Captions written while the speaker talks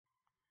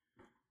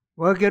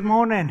Well, good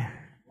morning.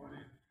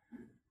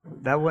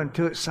 That wasn't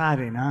too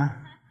exciting, huh?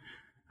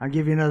 I'll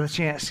give you another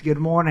chance. Good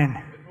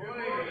morning.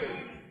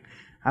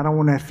 I don't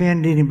want to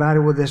offend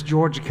anybody with this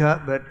Georgia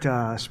cut, but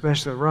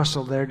especially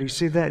Russell there. Do you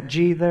see that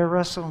G there,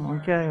 Russell?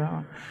 Okay.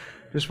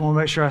 Just want to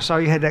make sure I saw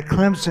you had that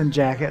Clemson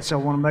jacket, so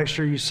I want to make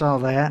sure you saw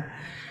that.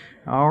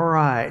 All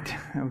right.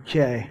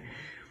 Okay.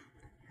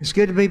 It's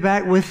good to be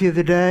back with you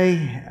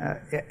today.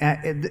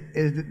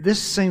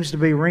 This seems to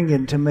be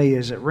ringing to me.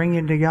 Is it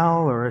ringing to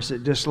y'all, or is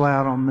it just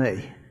loud on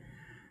me?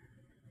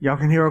 Y'all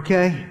can hear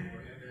okay?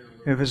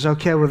 If it's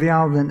okay with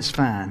y'all, then it's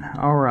fine.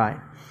 All right.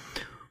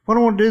 What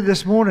I want to do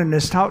this morning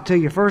is talk to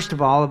you, first of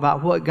all,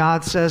 about what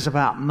God says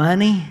about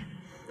money.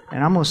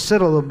 And I'm going to sit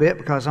a little bit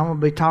because I'm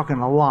going to be talking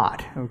a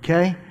lot,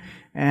 okay?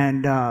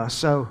 And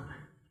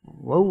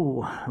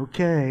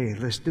okay,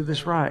 let's do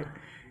this right.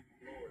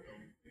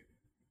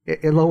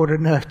 It lowered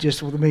enough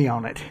just with me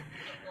on it.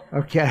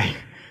 Okay.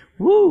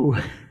 Woo.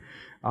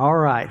 All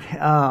right.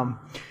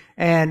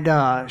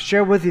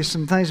 Share with you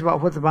some things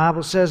about what the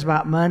Bible says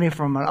about money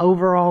from an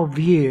overall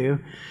view,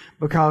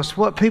 because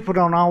what people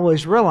don't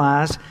always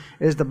realize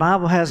is the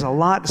Bible has a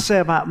lot to say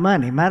about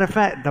money. Matter of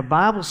fact, the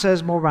Bible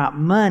says more about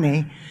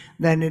money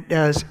than it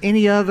does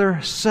any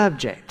other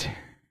subject.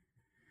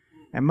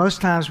 And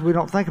most times we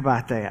don't think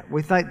about that.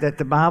 We think that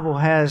the Bible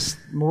has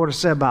more to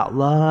say about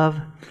love,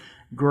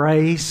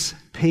 grace,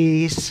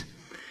 peace.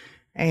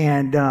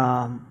 And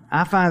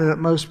I find that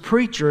most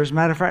preachers,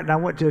 matter of fact, I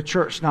went to a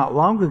church not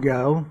long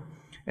ago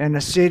in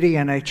a city,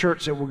 in a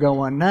church that will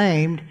go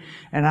unnamed,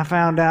 and I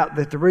found out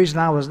that the reason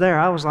I was there,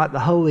 I was like the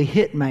holy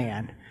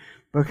hitman,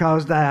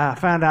 because I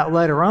found out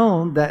later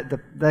on that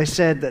they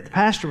said that the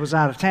pastor was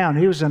out of town.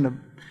 He was doing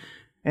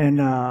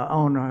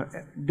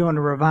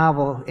a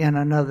revival in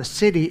another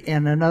city,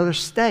 in another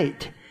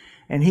state.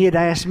 And he had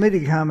asked me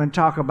to come and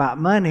talk about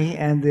money,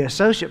 and the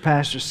associate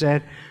pastor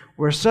said,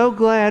 "We're so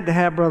glad to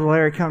have Brother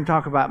Larry come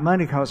talk about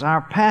money, because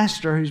our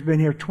pastor, who's been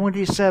here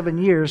 27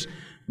 years,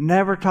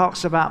 never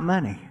talks about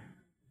money."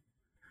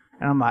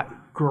 And I'm like,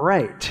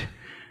 great.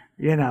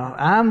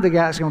 I'm the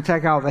guy that's going to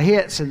take all the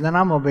hits, and then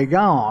I'm going to be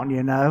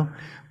gone,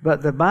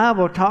 But the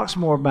Bible talks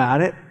more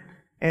about it,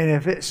 and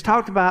if it's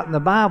talked about in the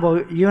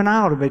Bible, you and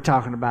I ought to be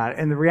talking about it.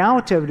 And the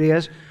reality of it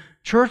is,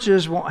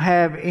 churches won't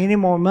have any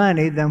more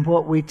money than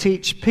what we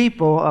teach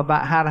people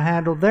about how to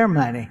handle their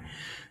money.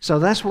 So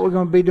that's what we're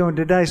going to be doing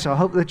today. So I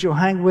hope that you'll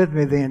hang with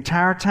me the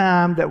entire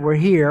time that we're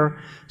here.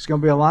 It's going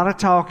to be a lot of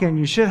talking.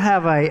 You should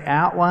have a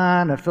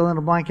outline, a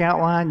fill-in-the-blank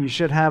outline. You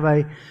should have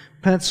a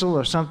pencil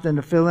or something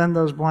to fill in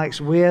those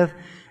blanks with.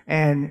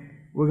 And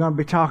we're going to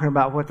be talking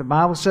about what the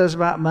Bible says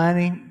about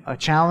money, a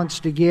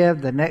challenge to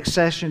give, the next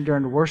session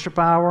during the worship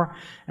hour.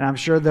 And I'm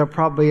sure there'll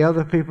probably be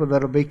other people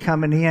that'll be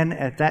coming in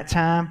at that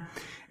time.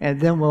 And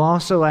then we'll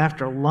also,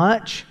 after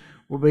lunch,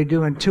 we'll be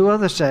doing 2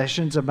 other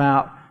sessions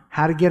about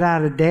how to get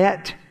out of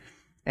debt.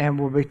 And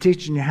we'll be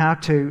teaching you how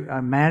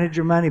to manage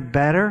your money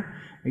better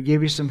and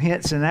give you some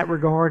hints in that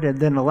regard. And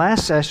then the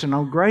last session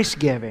on grace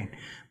giving,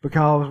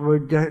 because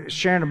we're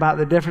sharing about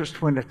the difference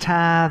between a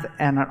tithe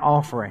and an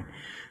offering.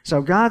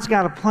 So God's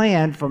got a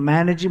plan for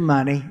managing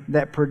money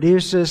that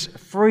produces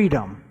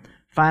freedom,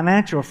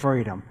 financial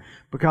freedom.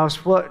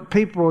 Because what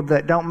people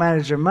that don't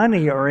manage their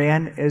money are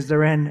in is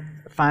they're in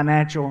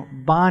financial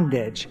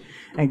bondage.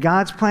 And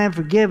God's plan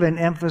for giving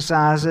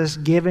emphasizes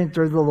giving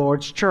through the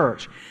Lord's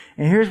church.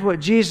 And here's what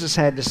Jesus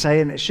had to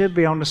say, and it should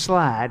be on the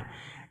slide.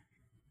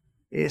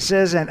 It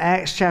says in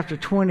Acts chapter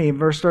 20,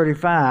 verse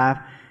 35,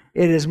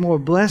 "It is more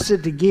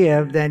blessed to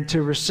give than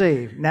to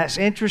receive." And that's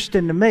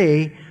interesting to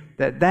me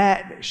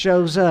that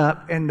shows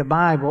up in the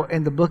Bible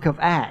in the book of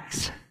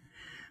Acts.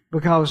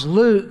 Because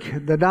Luke,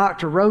 the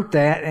doctor, wrote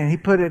that, and he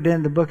put it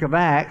in the book of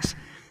Acts.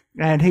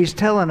 And he's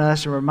telling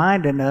us and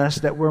reminding us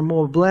that we're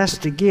more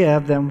blessed to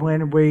give than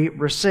when we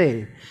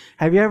receive.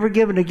 Have you ever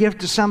given a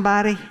gift to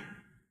somebody?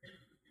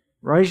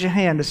 Raise your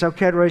hand. It's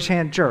okay to raise your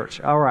hand, church.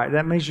 All right,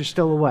 that means you're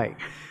still awake.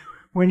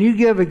 When you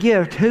give a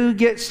gift, who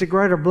gets the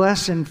greater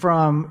blessing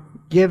from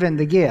giving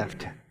the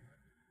gift?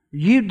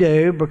 You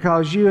do,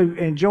 because you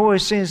enjoy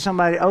seeing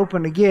somebody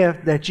open a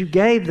gift that you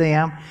gave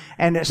them,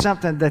 and it's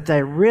something that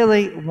they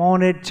really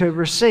wanted to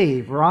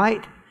receive,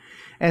 right?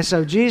 And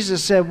so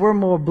Jesus said we're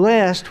more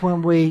blessed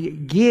when we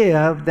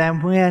give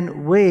than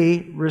when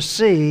we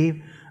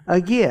receive a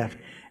gift.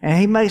 And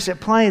he makes it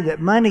plain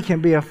that money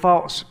can be a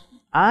false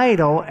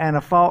idol and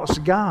a false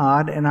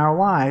god in our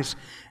lives.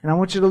 And I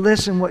want you to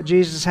listen what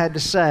Jesus had to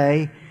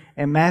say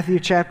in Matthew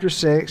chapter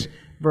 6,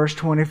 verse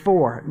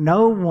 24.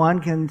 "No one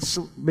can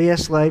be a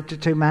slave to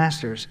 2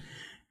 masters,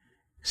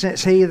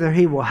 since either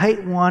he will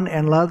hate one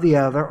and love the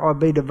other, or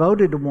be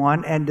devoted to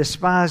one and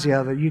despise the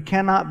other. You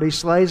cannot be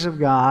slaves of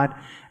God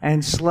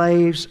and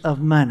slaves of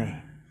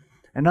money."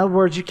 In other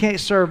words, you can't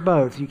serve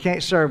both. You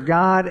can't serve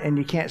God and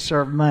you can't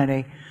serve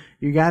money.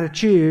 You got to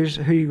choose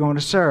who you're going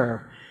to serve.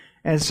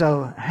 And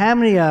so, how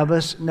many of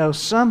us know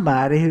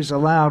somebody who's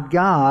allowed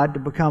God to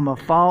become money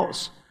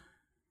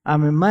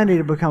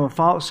to become a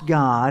false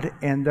god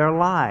in their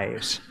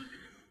lives?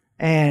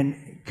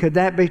 And could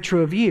that be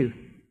true of you?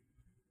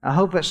 I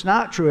hope it's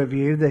not true of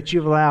you that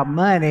you've allowed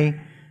money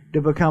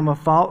to become a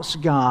false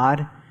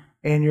god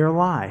in your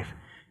life.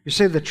 You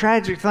see, the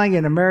tragic thing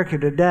in America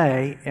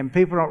today, and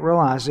people don't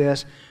realize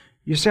this,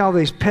 you see all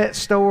these pet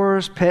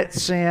stores,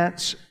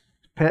 PetSense,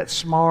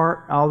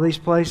 PetSmart, all these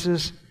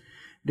places.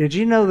 Did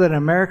you know that in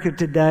America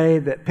today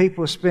that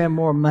people spend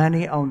more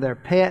money on their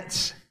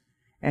pets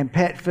and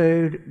pet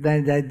food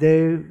than they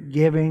do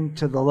giving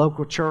to the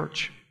local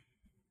church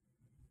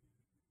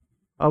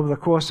over the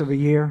course of a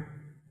year?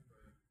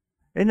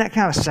 Isn't that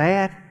kind of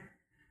sad?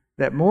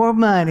 That more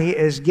money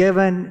is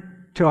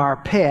given to our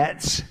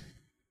pets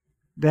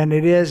than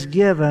it is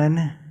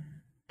given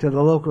to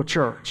the local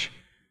church.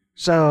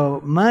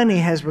 So money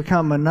has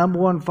become a number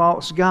one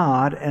false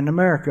god in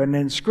America. And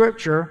in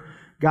Scripture,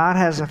 God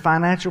has a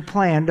financial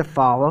plan to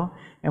follow.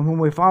 And when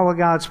we follow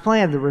God's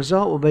plan, the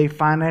result will be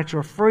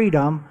financial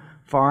freedom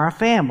for our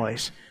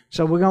families.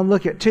 So we're going to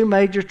look at two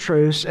major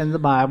truths in the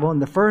Bible.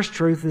 And the first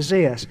truth is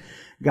this: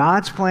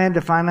 God's plan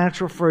to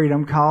financial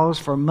freedom calls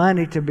for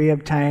money to be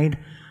obtained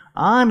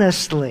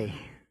honestly.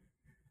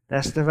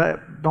 That's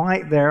the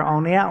blank there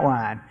on the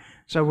outline.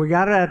 So we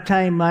got to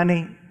obtain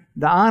money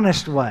the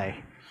honest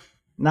way.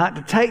 Not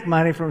to take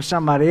money from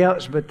somebody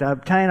else, but to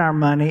obtain our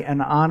money in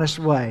an honest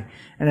way.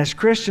 And as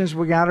Christians,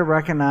 we got to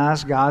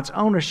recognize God's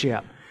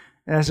ownership.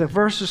 As a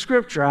verse of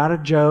Scripture out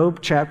of Job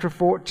chapter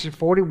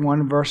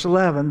 41, verse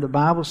 11, the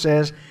Bible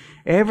says,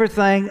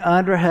 "Everything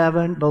under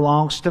heaven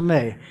belongs to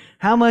me."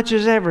 How much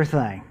is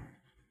everything?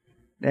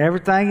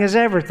 Everything is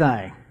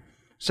everything.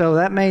 So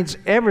that means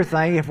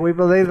everything, if we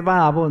believe the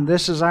Bible, and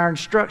this is our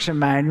instruction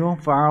manual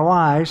for our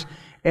lives,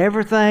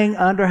 everything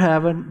under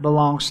heaven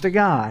belongs to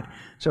God.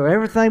 So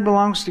everything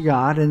belongs to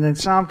God. And then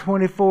Psalm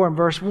 24 and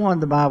verse 1,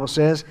 the Bible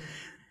says,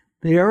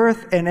 "The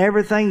earth and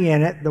everything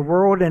in it, the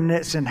world and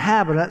its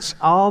inhabitants,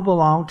 all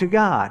belong to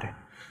God."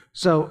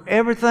 So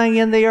everything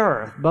in the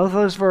earth, both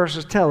those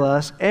verses tell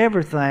us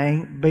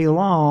everything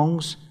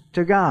belongs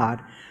to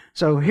God.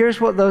 So here's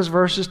what those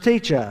verses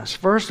teach us.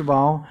 First of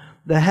all,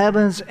 the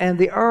heavens and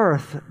the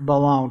earth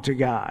belong to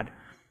God.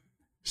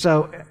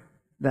 So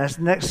that's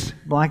the next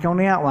blank on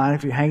the outline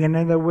if you're hanging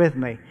in there with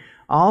me.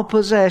 All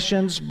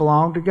possessions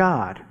belong to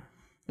God.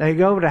 Now you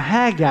go over to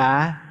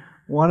Haggai,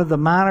 one of the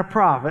minor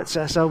prophets.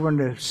 That's over in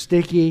the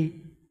sticky,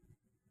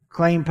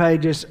 clean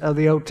pages of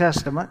the Old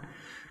Testament,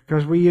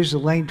 because we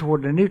usually lean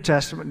toward the New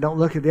Testament, don't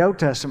look at the Old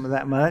Testament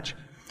that much.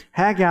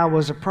 Haggai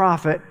was a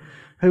prophet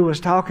who was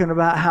talking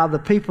about how the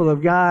people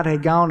of God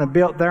had gone and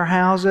built their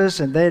houses,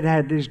 and they'd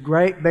had these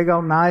great, big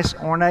old, nice,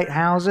 ornate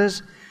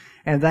houses,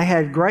 and they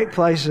had great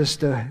places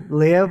to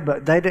live,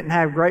 but they didn't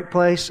have great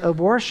place of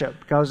worship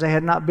because they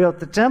had not built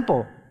the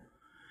temple.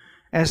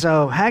 And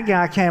so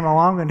Haggai came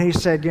along and he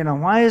said,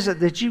 why is it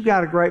that you've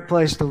got a great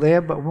place to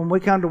live, but when we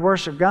come to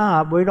worship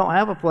God, we don't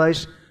have a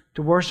place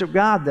to worship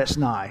God that's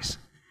nice?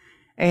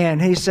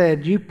 And he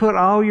said, you put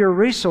all your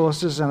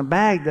resources in a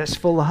bag that's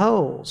full of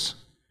holes.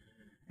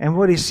 And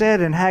what he said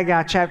in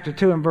Haggai chapter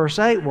 2 and verse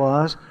 8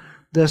 was,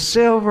 the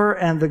silver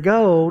and the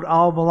gold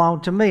all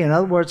belong to me. In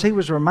other words, he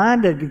was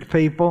reminding the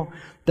people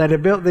that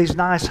had built these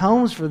nice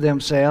homes for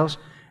themselves,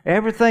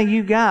 everything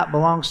you got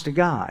belongs to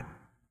God.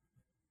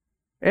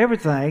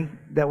 Everything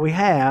that we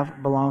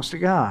have belongs to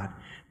God.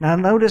 Now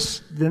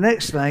notice the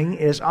next thing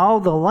is all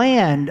the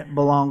land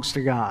belongs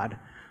to God.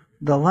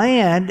 The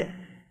land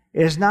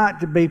is not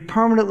to be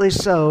permanently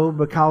sold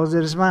because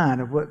it is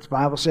mine, of what the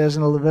Bible says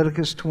in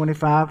Leviticus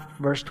 25,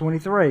 verse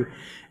 23.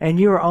 And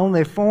you are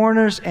only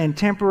foreigners and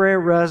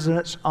temporary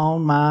residents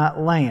on my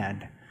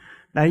land.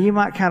 Now you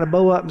might kind of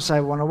bow up and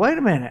say, well, now wait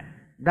a minute.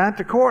 Down at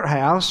the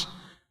courthouse,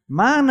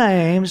 my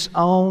name's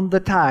on the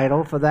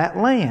title for that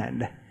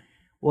land.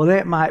 Well,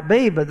 that might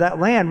be, but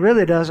that land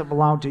really doesn't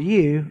belong to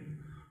you.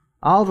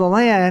 All the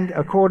land,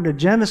 according to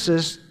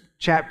Genesis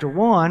chapter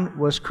 1,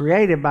 was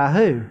created by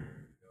who?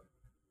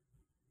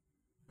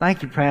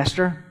 Thank you,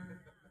 Pastor.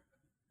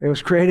 It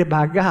was created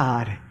by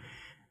God.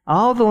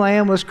 All the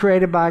land was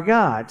created by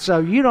God. So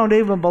you don't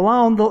even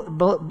own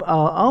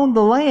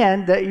the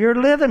land that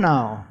you're living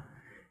on.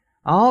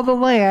 All the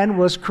land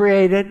was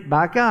created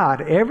by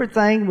God.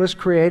 Everything was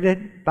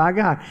created by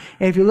God.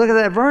 And if you look at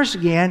that verse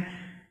again,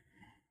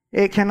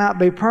 it cannot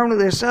be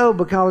permanently sold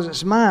because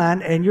it's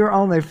mine, and you're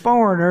only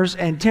foreigners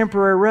and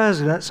temporary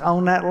residents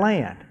on that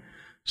land.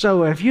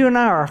 So if you and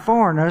I are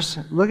foreigners,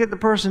 look at the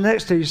person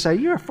next to you and say,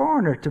 you're a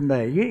foreigner to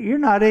me. You're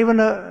not even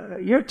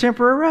you're a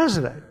temporary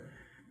resident.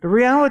 The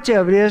reality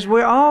of it is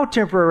we're all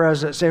temporary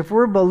residents. If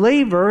we're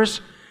believers,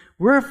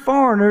 we're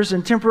foreigners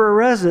and temporary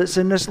residents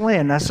in this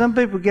land. Now some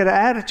people get an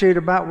attitude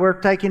about we're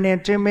taking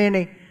in too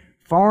many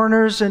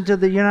foreigners into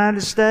the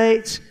United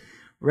States,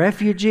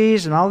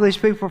 refugees and all these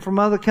people from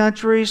other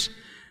countries.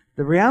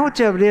 The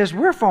reality of it is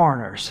we're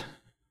foreigners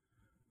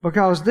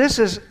because this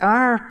is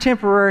our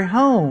temporary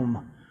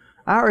home.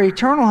 Our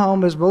eternal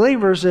home as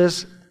believers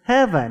is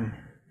heaven.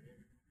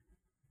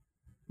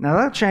 Now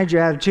that'll change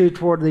your attitude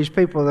toward these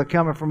people that are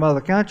coming from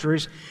other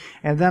countries.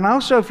 And then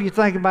also if you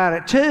think about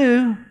it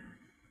too,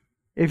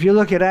 if you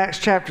look at Acts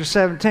chapter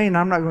 17,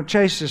 I'm not going to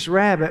chase this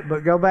rabbit,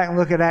 but go back and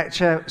look at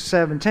Acts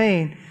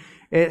 17.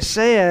 It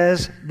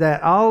says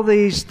that all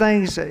these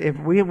things, if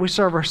we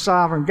serve a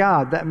sovereign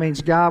God, that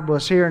means God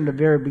was here in the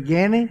very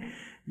beginning,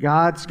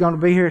 God's going to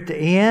be here at the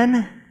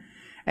end,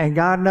 and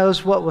God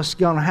knows what was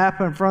going to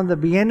happen from the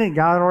beginning.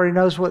 God already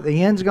knows what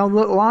the end's going to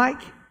look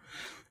like.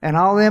 And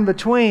all in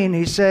between,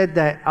 He said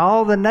that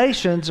all the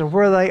nations are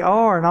where they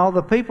are and all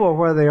the people are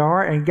where they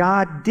are, and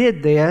God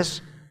did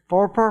this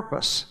for a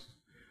purpose.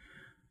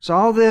 So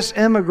all this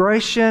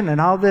immigration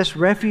and all this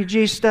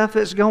refugee stuff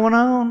that's going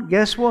on,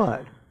 guess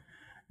what?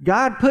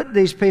 God put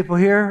these people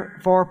here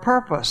for a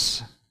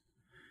purpose.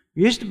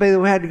 It used to be that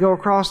we had to go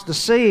across the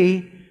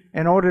sea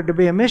in order to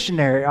be a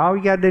missionary. All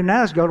you got to do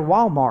now is go to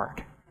Walmart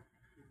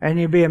and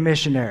you'll be a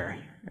missionary.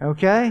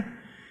 Okay?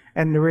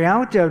 And the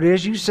reality of it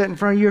is you sit in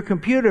front of your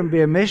computer and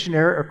be a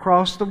missionary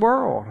across the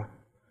world.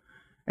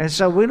 And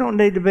so we don't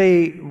need to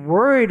be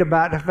worried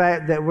about the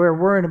fact that we're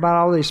worrying about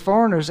all these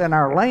foreigners in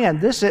our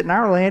land. This isn't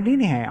our land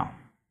anyhow.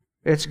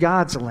 It's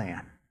God's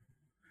land.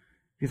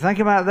 If you think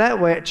about it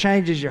that way, it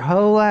changes your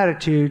whole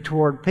attitude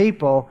toward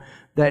people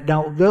that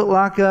don't look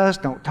like us,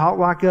 don't talk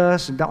like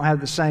us, and don't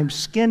have the same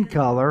skin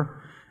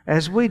color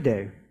as we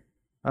do.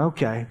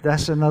 Okay,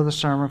 that's another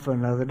sermon for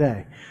another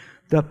day.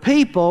 The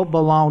people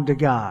belong to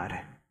God.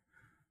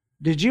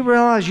 Did you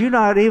realize you're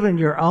not even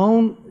your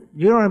own?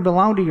 You don't even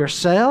belong to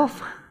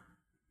yourself?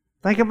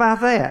 Think about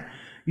that.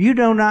 You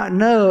do not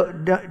know.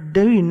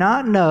 Do you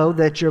not know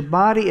that your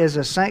body is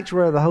a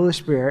sanctuary of the Holy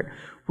Spirit,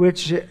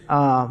 which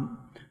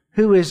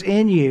who is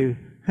in you,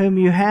 whom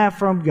you have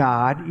from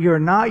God? You're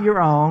not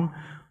your own,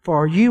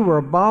 for you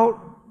were bought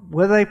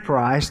with a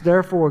price.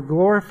 Therefore,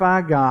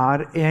 glorify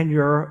God in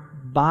your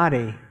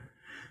body.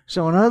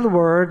 So, in other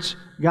words,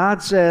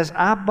 God says,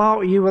 "I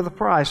bought you with a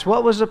price."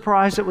 What was the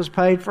price that was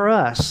paid for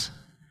us?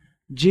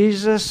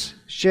 Jesus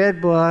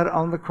shed blood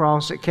on the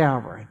cross at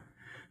Calvary.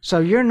 So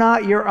you're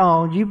not your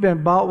own. You've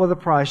been bought with a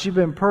price. You've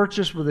been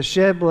purchased with the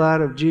shed blood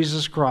of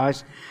Jesus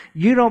Christ.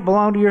 You don't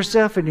belong to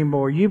yourself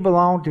anymore. You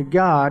belong to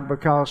God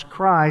because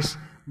Christ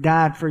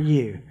died for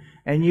you.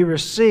 And you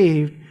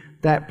received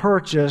that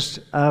purchase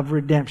of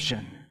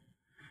redemption.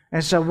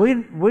 And so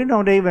we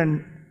don't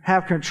even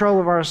have control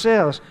of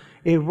ourselves.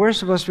 We're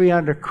supposed to be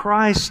under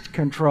Christ's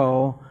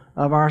control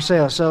of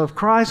ourselves. So if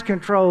Christ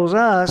controls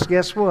us,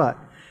 guess what?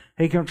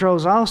 He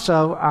controls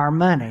also our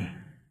money.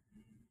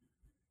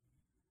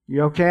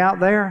 You okay out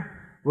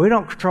there? We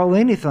don't control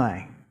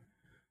anything.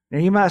 Now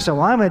you might say,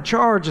 well, I'm in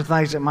charge of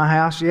things at my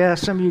house. Yeah,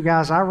 some of you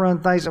guys, I run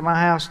things at my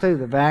house too.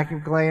 The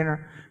vacuum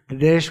cleaner, the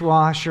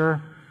dishwasher,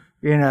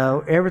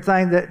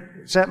 everything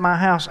that's at my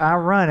house, I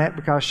run it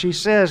because she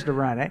says to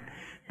run it.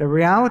 The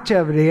reality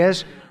of it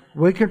is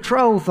we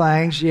control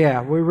things.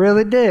 Yeah, we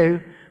really do.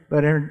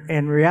 But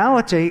in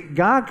reality,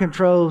 God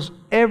controls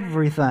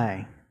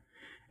everything.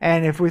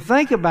 And if we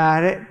think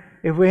about it,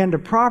 if we're in the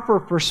proper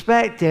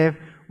perspective,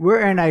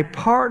 we're in a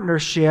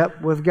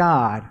partnership with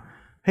God.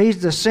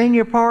 He's the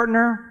senior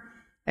partner,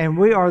 and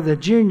we are the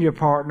junior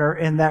partner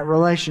in that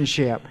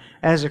relationship.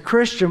 As a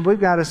Christian,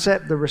 we've got to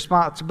accept the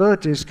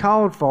responsibilities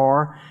called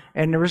for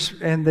in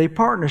the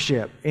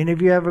partnership. Any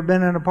of you ever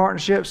been in a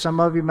partnership? Some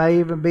of you may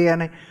even be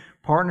in a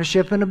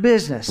partnership in a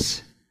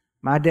business.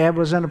 My dad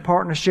was in a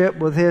partnership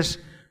with his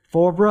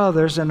 4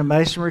 brothers in a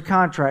masonry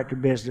contractor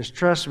business.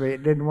 Trust me,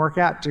 it didn't work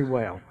out too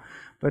well.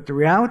 But the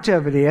reality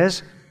of it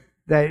is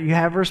that you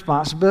have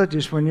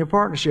responsibilities when you're in a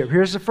partnership.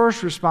 Here's the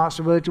first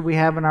responsibility we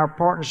have in our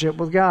partnership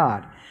with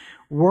God.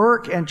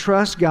 Work and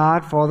trust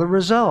God for the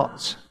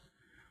results.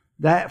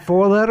 That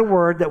 4-letter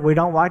word that we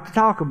don't like to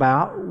talk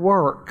about,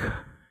 work.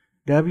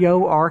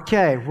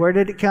 W-O-R-K. Where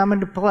did it come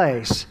into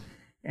place?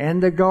 In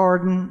the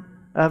Garden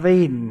of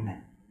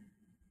Eden.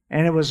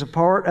 And it was a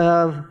part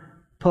of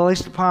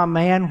placed upon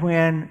man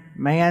when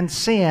man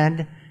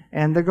sinned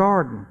in the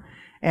garden.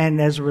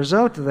 And as a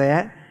result of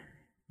that,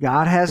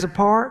 God has a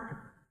part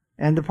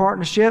in the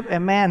partnership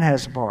and man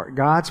has a part.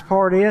 God's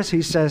part is,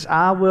 He says,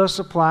 I will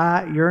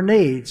supply your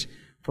needs.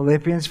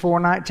 Philippians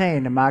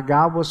 4:19. And my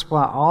God will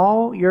supply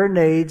all your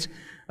needs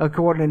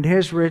according to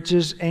His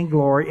riches and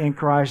glory in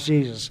Christ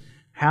Jesus.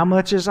 How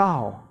much is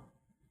all?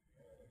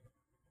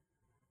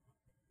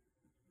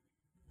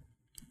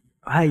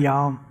 Hey,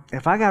 y'all,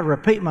 if I got to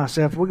repeat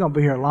myself, we're going to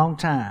be here a long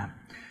time.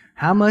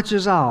 How much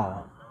is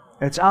all?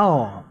 It's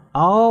all.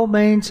 All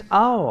means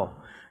all.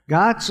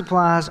 God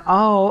supplies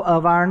all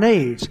of our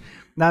needs.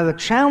 Now, the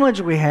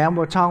challenge we have,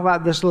 we'll talk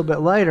about this a little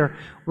bit later,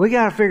 we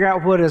got to figure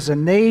out what is a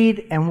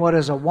need and what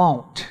is a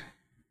want.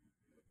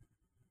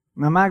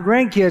 Now, my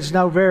grandkids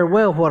know very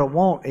well what a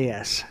want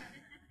is.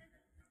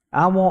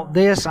 I want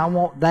this, I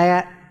want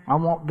that, I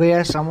want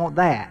this, I want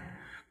that.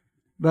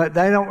 But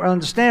they don't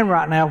understand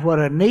right now what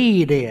a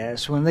need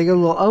is. When they get a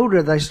little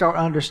older, they start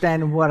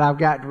understanding what I've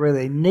got to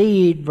really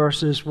need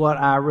versus what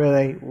I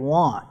really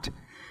want.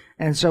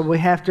 And so we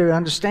have to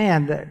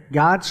understand that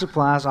God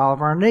supplies all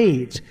of our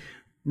needs.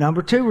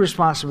 Number 2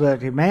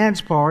 responsibility, man's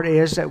part,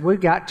 is that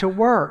we've got to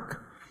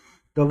work.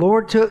 The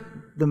Lord took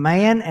the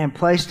man and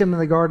placed him in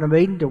the Garden of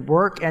Eden to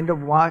work and to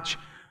watch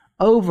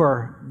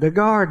over the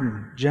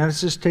garden.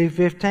 Genesis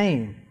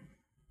 2:15.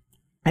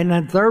 And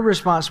then third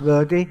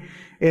responsibility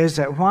is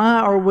that why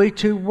are we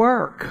to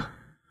work?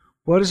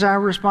 What is our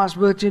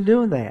responsibility in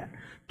doing that?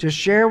 To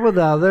share with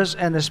others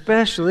and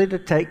especially to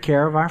take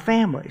care of our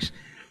families.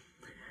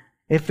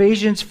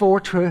 Ephesians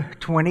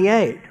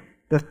 4:28.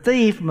 The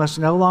thief must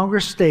no longer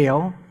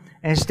steal.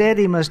 Instead,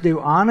 he must do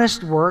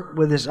honest work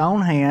with his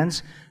own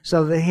hands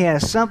so that he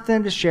has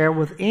something to share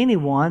with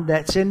anyone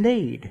that's in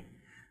need.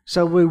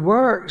 So we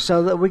work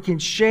so that we can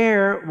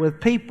share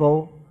with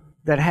people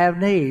that have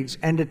needs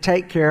and to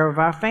take care of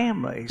our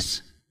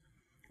families.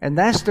 And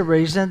that's the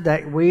reason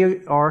that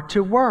we are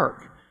to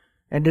work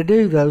and to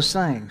do those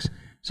things.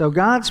 So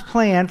God's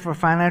plan for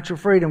financial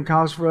freedom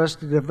calls for us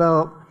to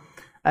develop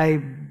a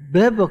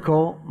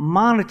biblical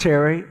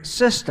monetary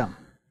system.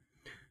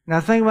 Now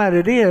the thing about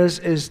it is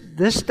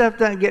this stuff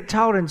doesn't get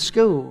taught in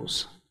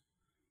schools,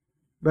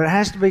 but it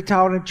has to be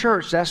taught in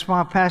church. That's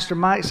why Pastor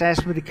Mike's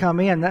asked me to come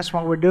in. That's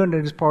what we're doing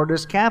as part of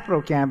this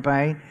capital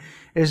campaign,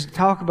 is to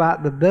talk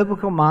about the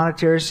biblical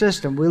monetary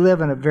system. We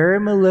live in a very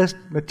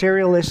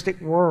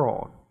materialistic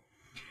world.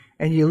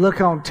 And you look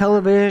on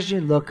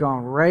television,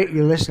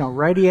 you listen on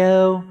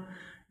radio,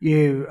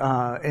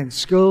 in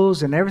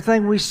schools, and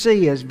everything we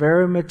see is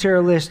very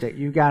materialistic.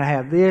 You got to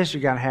have this,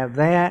 you got to have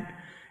that,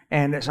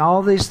 and it's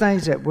all these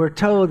things that we're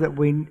told that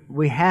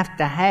we have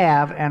to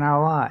have in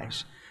our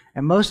lives.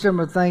 And most of them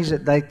are things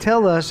that they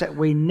tell us that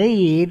we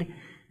need,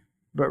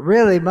 but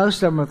really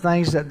most of them are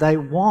things that they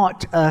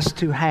want us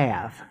to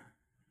have,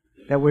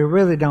 that we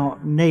really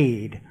don't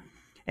need.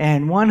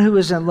 And one who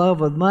is in love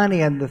with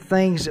money and the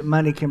things that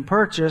money can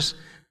purchase,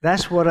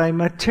 that's what a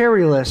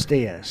materialist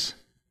is.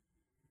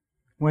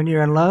 When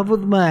you're in love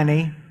with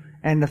money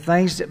and the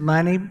things that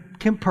money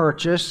can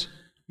purchase,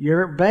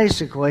 you're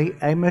basically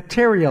a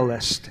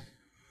materialist.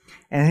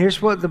 And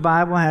here's what the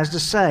Bible has to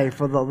say.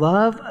 For the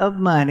love of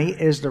money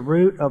is the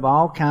root of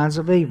all kinds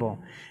of evil.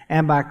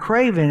 And by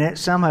craving it,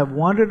 some have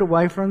wandered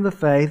away from the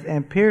faith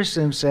and pierced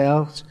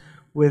themselves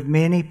with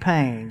many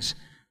pains.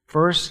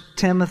 1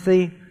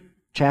 Timothy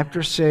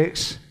chapter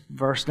 6,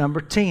 verse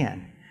number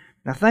 10.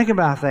 Now think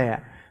about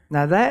that.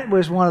 Now that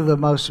was one of the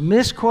most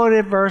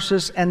misquoted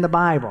verses in the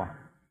Bible.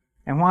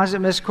 And why is it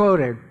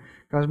misquoted?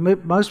 Because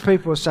most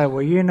people say,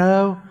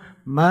 well,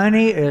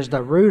 money is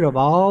the root of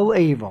all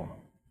evil.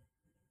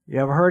 You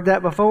ever heard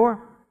that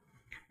before?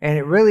 And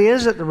it really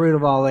isn't the root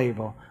of all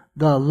evil.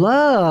 The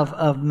love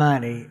of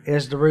money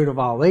is the root of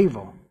all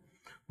evil.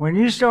 When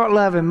you start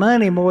loving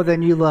money more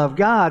than you love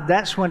God,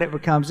 that's when it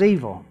becomes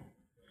evil.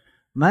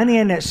 Money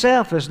in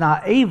itself is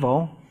not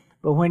evil,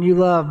 but when you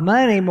love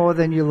money more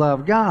than you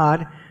love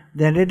God,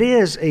 then it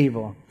is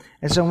evil.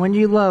 And so when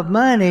you love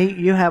money,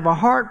 you have a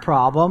heart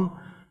problem,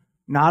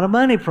 not a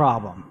money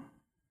problem.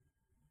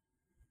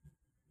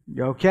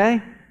 You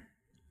okay?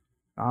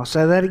 I'll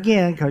say that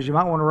again because you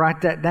might want to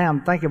write that down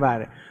and think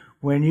about it.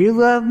 When you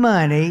love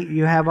money,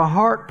 you have a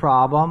heart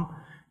problem.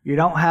 You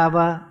don't have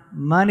a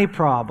money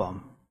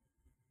problem.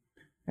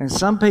 And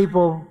some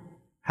people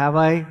have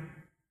a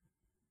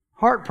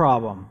heart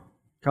problem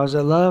because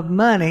they love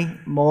money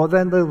more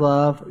than they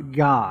love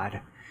God.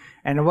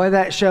 And the way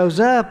that shows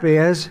up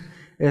is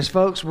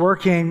folks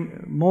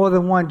working more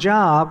than one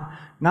job,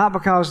 not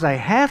because they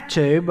have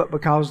to, but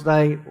because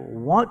they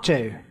want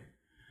to.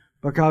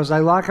 Because they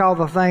like all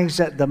the things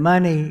that the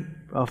money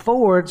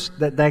affords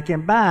that they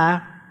can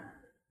buy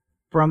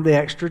from the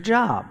extra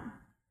job.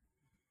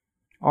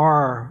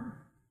 Or,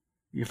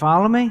 you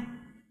follow me?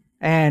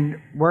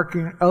 And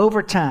working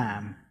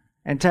overtime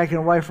and taking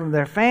away from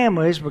their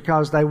families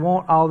because they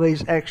want all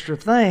these extra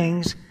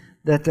things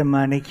that the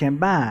money can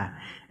buy.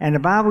 And the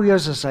Bible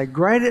gives us a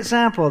great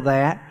example of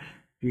that.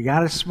 If you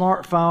got a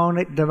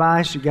smartphone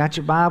device, you got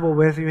your Bible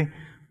with you,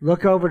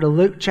 look over to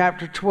Luke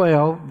chapter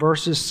 12,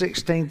 verses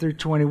 16 through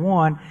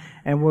 21,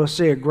 and we'll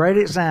see a great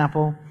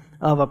example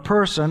of a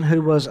person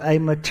who was a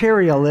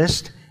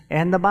materialist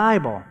in the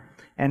Bible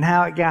and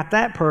how it got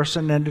that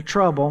person into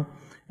trouble.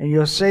 And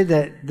you'll see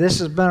that this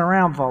has been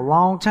around for a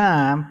long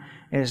time,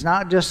 and it's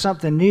not just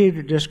something new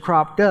that just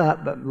cropped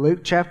up, but Luke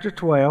chapter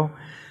 12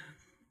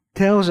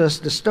 tells us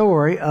the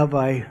story of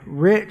a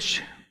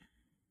rich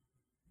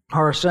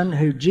person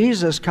who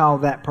Jesus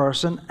called that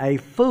person a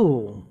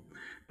fool.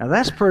 Now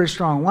that's pretty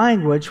strong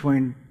language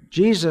when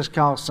Jesus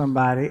calls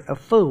somebody a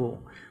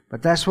fool.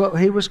 But that's what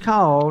he was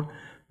called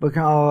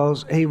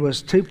because he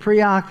was too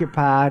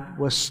preoccupied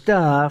with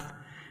stuff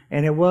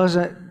and it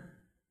wasn't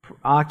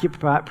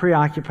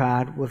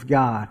preoccupied with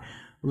God.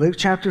 Luke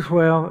chapter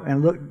 12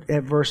 and look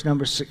at verse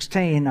number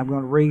 16. I'm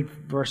going to read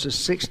verses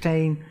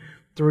 16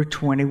 through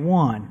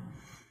 21.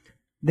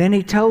 Then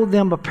he told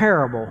them a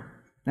parable.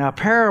 Now a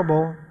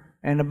parable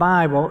in the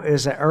Bible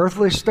is an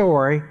earthly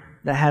story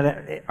that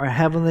had a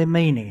heavenly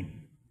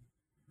meaning.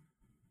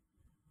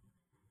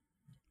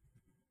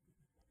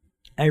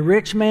 A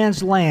rich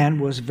man's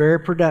land was very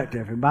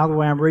productive. And by the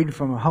way, I'm reading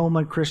from a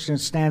Holman Christian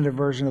Standard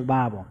Version of the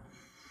Bible.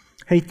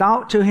 He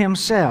thought to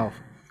himself,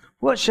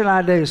 what should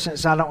I do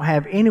since I don't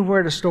have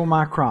anywhere to store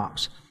my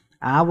crops?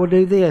 I will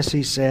do this,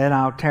 he said.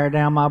 I'll tear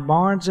down my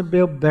barns and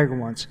build bigger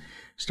ones.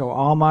 Store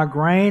all my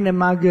grain and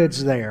my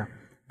goods there.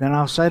 Then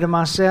I'll say to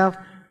myself,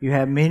 You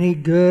have many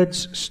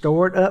goods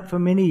stored up for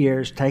many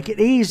years. Take it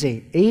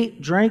easy.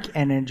 Eat, drink,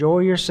 and enjoy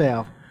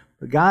yourself.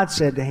 But God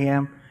said to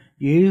him,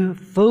 You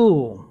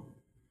fool!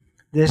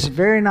 This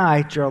very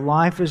night your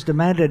life is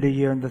demanded of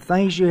you, and the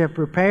things you have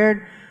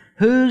prepared,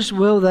 whose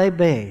will they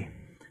be?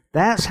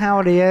 That's how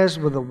it is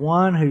with the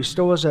one who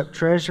stores up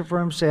treasure for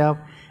himself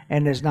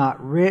and is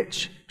not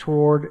rich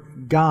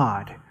toward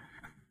God.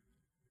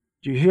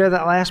 Do you hear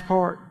that last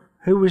part?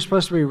 Who are we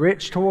supposed to be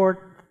rich toward?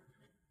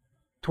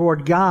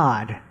 Toward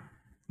God,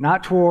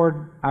 not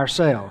toward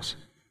ourselves.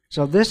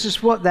 So this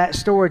is what that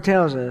story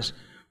tells us.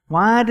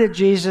 Why did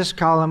Jesus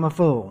call him a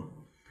fool?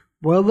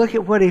 Well, look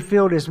at what he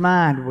filled his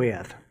mind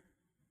with.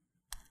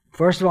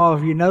 First of all,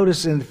 if you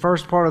notice in the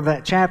first part of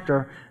that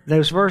chapter,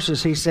 those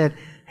verses, he said,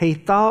 he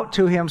thought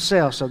to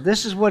himself. So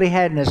this is what he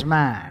had in his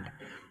mind.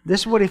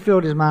 This is what he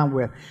filled his mind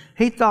with.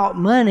 He thought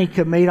money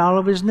could meet all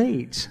of his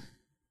needs.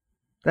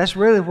 That's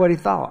really what he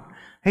thought.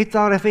 He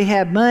thought if he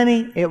had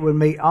money, it would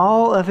meet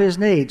all of his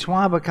needs.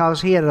 Why?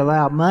 Because he had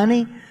allowed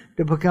money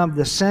to become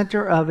the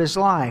center of his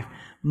life.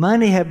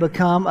 Money had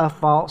become a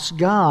false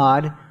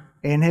god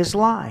in his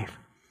life.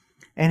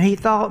 And he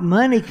thought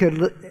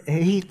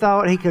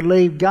he could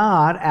leave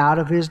God out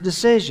of his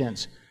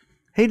decisions.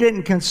 He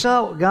didn't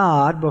consult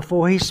God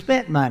before he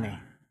spent money.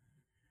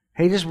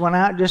 He just went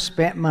out and just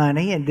spent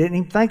money and didn't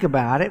even think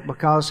about it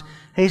because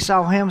he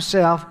saw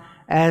himself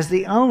as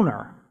the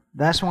owner.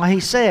 That's why he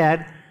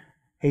said,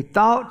 he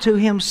thought to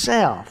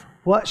himself,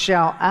 what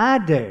shall I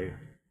do?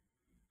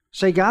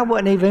 See, God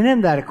wasn't even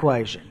in that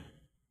equation.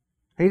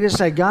 He just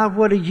said, God,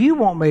 what do you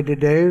want me to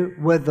do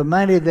with the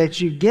money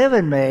that you've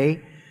given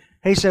me?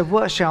 He said,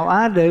 what shall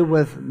I do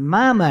with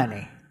my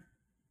money?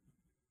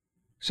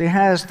 See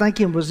how his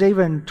thinking was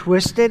even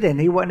twisted and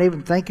he wasn't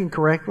even thinking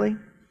correctly?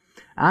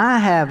 I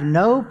have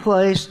no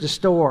place to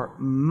store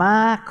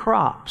my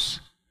crops.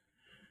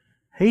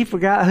 He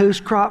forgot whose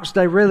crops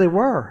they really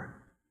were.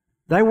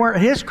 They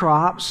weren't his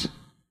crops.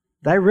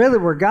 They really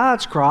were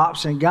God's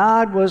crops, and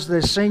God was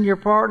the senior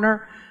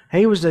partner.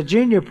 He was the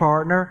junior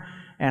partner,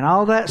 and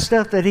all that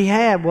stuff that he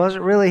had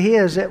wasn't really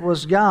his. It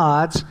was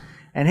God's,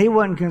 and he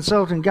wasn't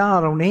consulting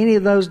God on any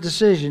of those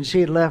decisions. He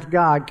had left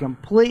God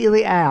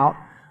completely out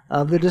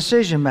of the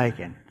decision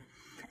making.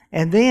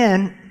 And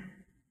then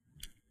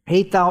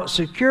he thought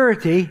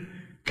security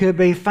could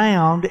be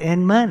found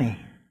in money.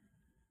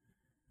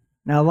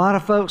 Now, a lot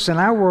of folks in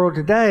our world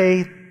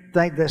today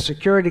think that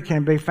security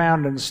can be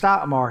found in the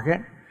stock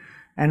market,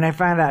 and they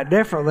found out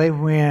differently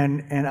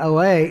when in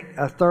 2008,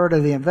 a third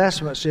of the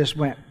investments just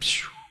went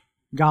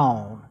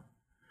gone.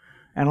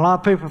 And a lot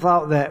of people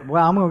thought that,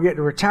 well, I'm going to get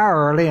to retire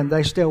early, and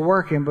they're still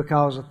working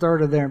because a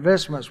third of their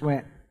investments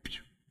went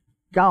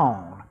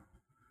gone.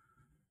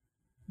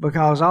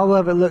 Because all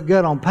of it looked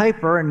good on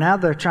paper, and now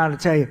they're trying to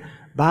tell you,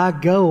 buy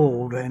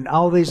gold and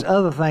all these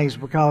other things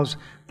because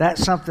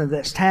that's something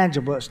that's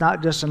tangible. It's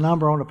not just a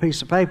number on a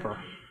piece of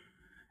paper.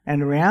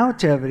 And the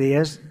reality of it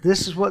is,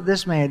 this is what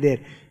this man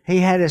did. He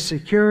had a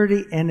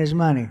security in his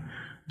money.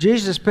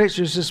 Jesus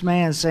pictures this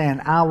man saying,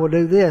 I will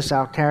do this.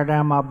 I'll tear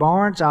down my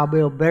barns. I'll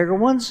build bigger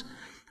ones.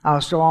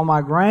 I'll store all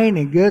my grain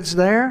and goods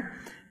there.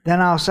 Then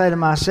I'll say to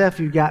myself,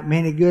 you've got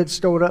many goods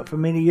stored up for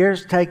many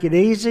years. Take it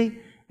easy.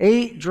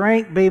 Eat,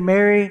 drink, be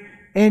merry.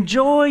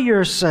 Enjoy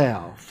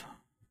yourself.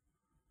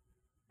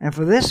 And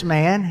for this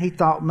man, he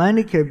thought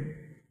money could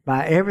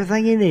buy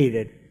everything he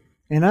needed.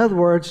 In other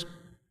words,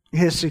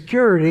 his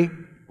security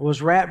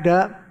was wrapped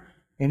up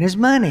in his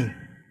money.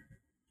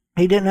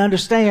 He didn't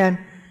understand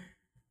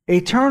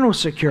eternal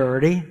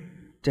security.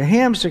 To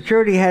him,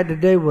 security had to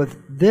do with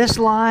this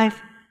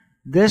life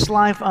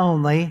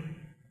only,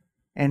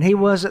 and he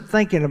wasn't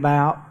thinking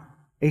about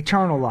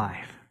eternal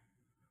life.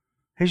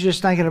 He's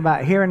just thinking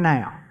about here and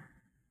now.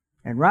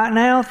 And right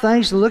now,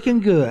 things are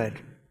looking good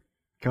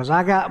because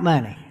I got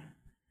money.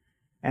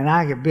 And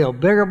I can build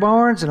bigger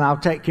barns, and I'll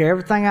take care of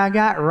everything I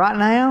got right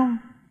now.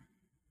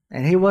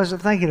 And he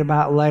wasn't thinking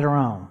about later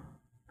on.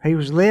 He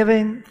was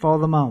living for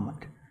the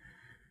moment.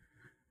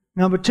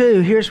 Number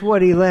two, here's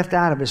what he left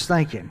out of his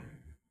thinking.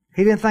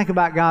 He didn't think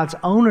about God's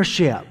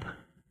ownership.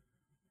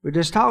 We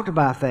just talked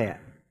about that.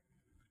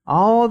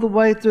 All the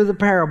way through the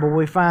parable,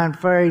 we find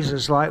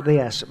phrases like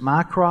this: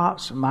 my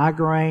crops, my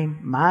grain,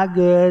 my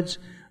goods,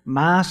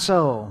 my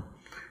soul.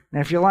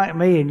 Now, if you're like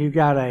me and you've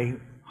got a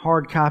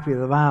hard copy of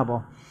the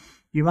Bible,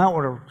 you might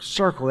want to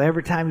circle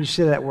every time you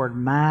see that word,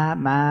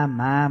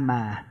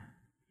 my.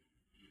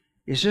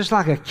 It's just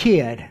like a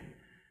kid.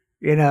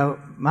 You know,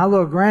 my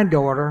little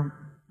granddaughter,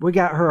 we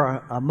got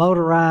her a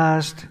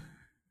motorized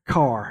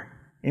car.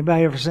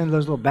 Anybody ever seen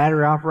those little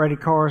battery-operated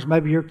cars?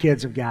 Maybe your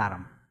kids have got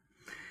them.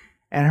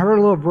 And her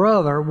little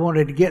brother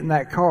wanted to get in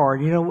that car.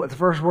 You know what the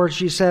first word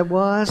she said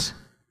was?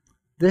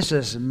 This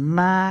is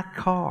my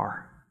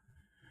car.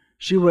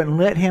 She wouldn't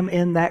let him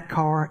in that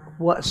car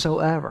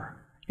whatsoever.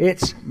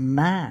 It's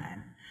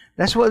mine.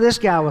 That's what this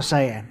guy was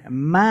saying.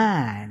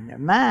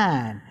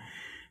 Mine.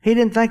 He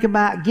didn't think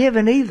about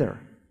giving either.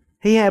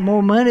 He had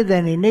more money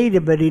than he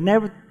needed, but he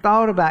never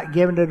thought about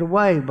giving it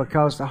away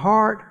because the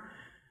heart,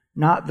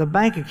 not the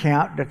bank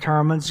account,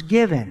 determines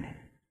giving.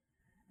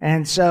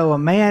 And so a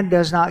man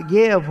does not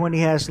give when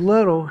he has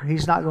little.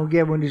 He's not going to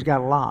give when he's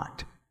got a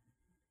lot.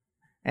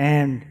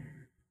 And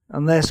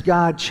unless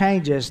God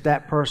changes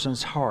that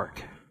person's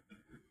heart.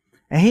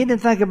 And he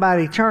didn't think about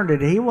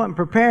eternity. He wasn't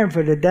preparing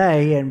for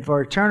today and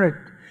for eternity.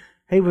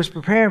 He was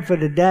preparing for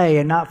today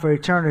and not for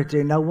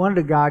eternity. No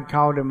wonder God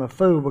called him a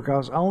fool,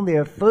 because only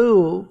a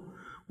fool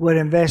would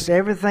invest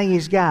everything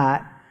he's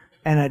got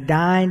in a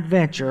dying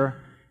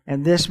venture.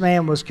 And this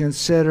man was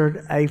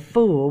considered a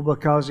fool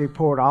because he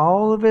poured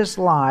all of his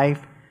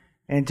life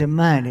into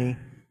money,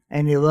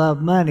 and he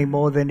loved money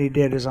more than he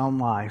did his own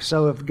life.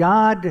 So if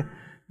God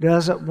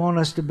doesn't want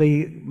us to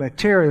be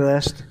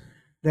materialists,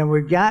 then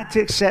we've got to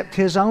accept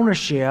His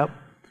ownership,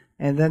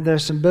 and then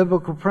there's some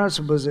biblical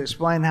principles that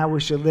explain how we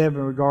should live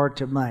in regard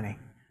to money.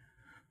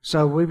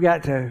 So we've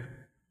got to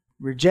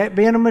reject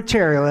being a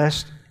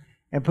materialist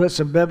and put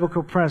some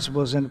biblical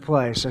principles into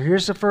place. So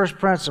here's the first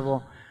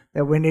principle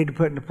that we need to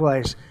put into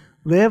place.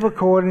 Live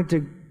according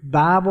to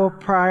Bible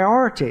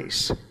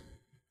priorities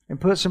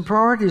and put some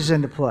priorities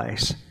into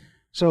place.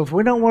 So if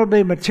we don't want to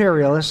be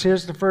materialists,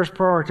 here's the first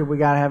priority we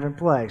got to have in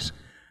place.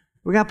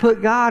 We got to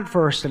put God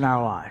first in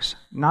our lives,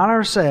 not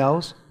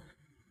ourselves.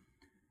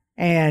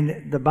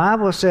 And the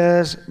Bible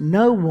says,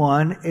 no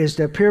one is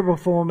to appear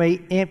before me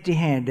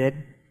empty-handed.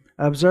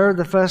 Observe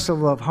the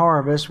festival of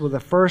harvest with the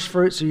first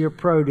fruits of your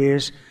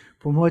produce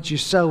from what you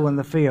sow in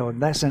the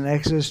field. That's in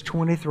Exodus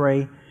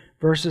 23,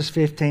 verses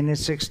 15 and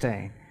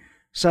 16.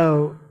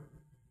 So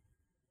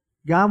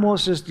God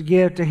wants us to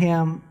give to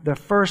Him the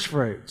first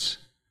fruits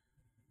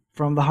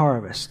from the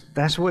harvest.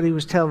 That's what He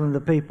was telling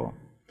the people.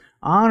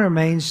 Honor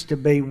means to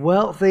be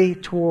wealthy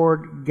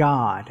toward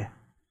God.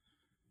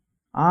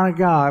 Honor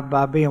God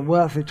by being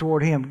wealthy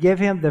toward Him. Give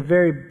Him the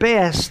very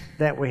best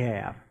that we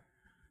have.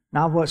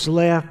 Not what's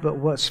left, but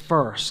what's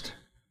first.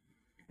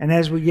 And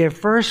as we give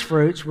first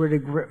fruits, we're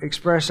to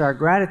express our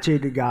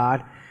gratitude to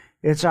God.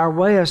 It's our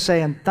way of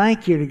saying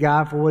thank you to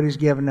God for what He's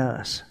given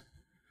us.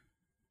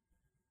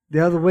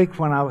 The other week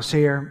when I was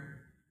here,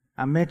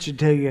 I mentioned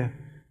to you,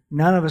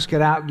 none of us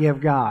could outgive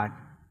God.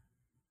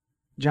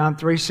 John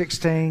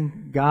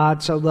 3:16,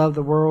 God so loved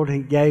the world, He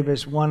gave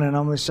His one and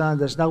only Son.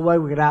 There's no way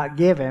we could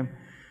outgive Him.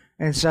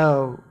 And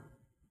so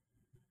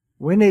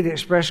we need to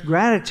express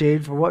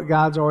gratitude for what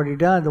God's already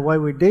done. The way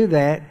we do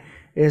that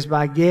is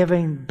by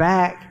giving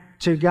back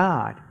to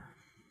God.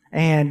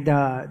 And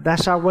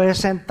that's our way of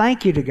saying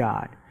thank you to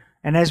God.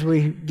 And as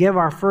we give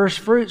our first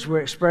fruits, we're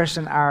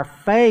expressing our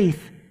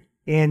faith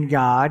in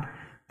God,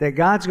 that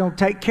God's going to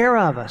take care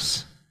of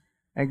us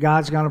and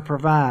God's going to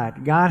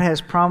provide. God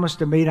has promised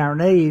to meet our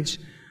needs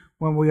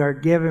when we are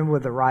given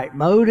with the right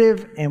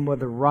motive and with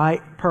the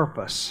right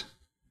purpose.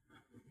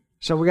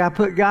 So we got to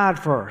put God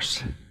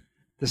first.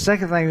 The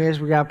second thing is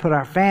we got to put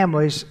our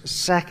families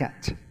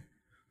second.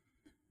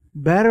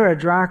 Better a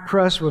dry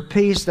crust with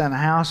peace than a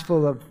house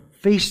full of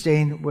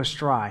feasting with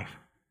strife.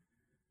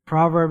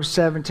 Proverbs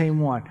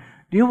 17:1.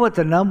 Do you know what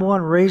the number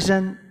one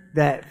reason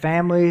that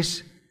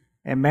families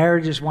and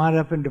marriages wind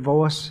up in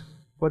divorce?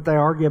 What they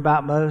argue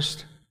about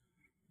most?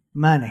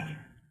 Money.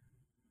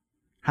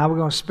 How we're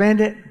going to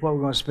spend it, what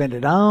we're going to spend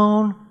it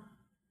on,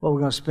 what we're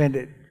going to spend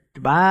it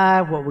to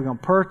buy, what we're going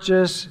to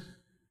purchase,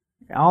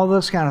 all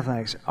those kind of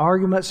things.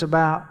 Arguments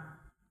about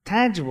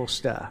tangible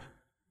stuff.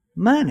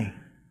 Money.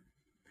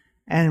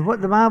 And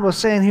what the Bible is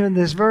saying here in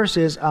this verse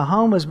is a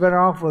home is better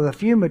off with a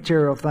few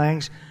material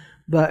things,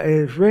 but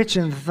is rich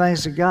in the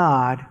things of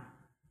God.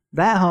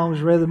 That home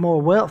is really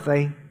more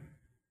wealthy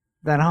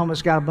than a home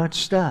that's got a bunch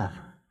of stuff.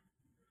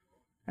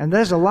 And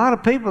there's a lot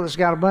of people that's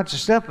got a bunch of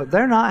stuff, but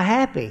they're not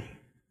happy.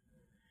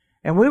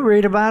 And we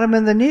read about them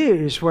in the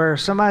news where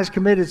somebody's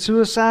committed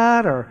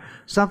suicide or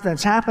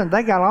something's happened.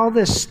 They got all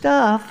this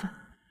stuff,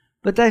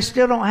 but they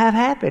still don't have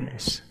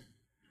happiness.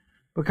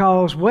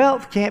 Because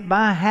wealth can't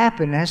buy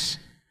happiness.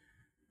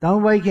 The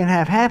only way you can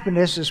have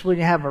happiness is when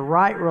you have a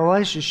right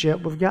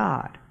relationship with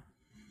God.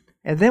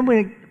 And then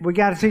we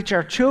got to teach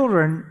our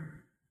children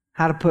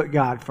how to put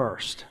God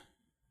first.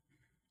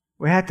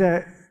 They have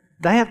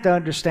to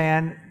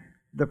understand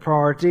the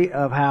priority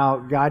of how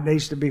God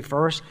needs to be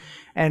first.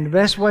 And the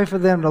best way for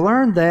them to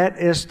learn that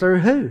is through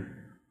who?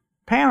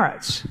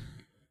 Parents,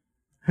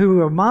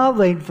 who are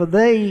modeling for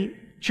the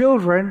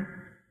children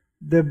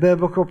the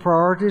biblical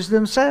priorities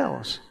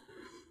themselves.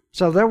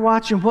 So they're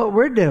watching what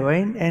we're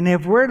doing, and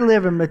if we're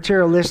living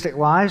materialistic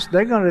lives,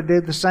 they're going to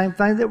do the same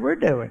thing that we're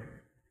doing.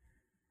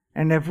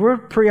 And if we're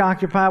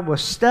preoccupied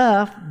with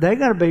stuff, they're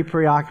going to be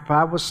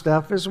preoccupied with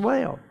stuff as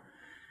well.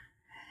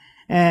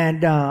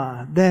 And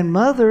then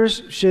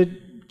mothers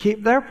should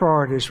keep their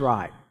priorities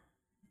right.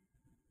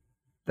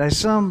 There's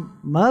some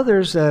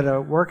mothers that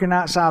are working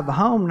outside the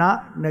home,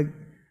 not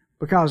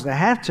because they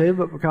have to,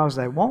 but because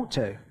they want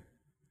to,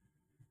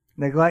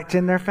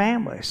 neglecting their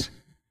families.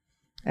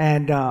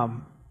 And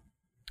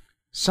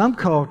some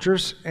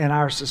cultures in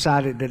our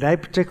society today,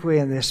 particularly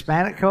in the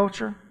Hispanic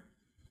culture,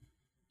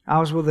 I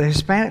was with a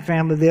Hispanic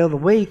family the other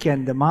week,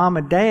 and the mom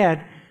and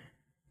dad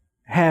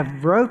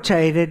have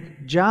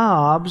rotated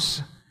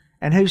jobs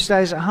and who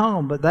stays at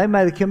home. But they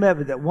made a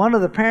commitment that one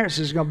of the parents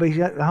is going to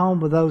be at the home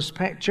with those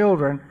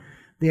children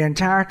the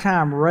entire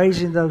time,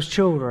 raising those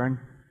children,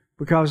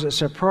 because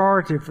it's a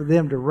priority for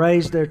them to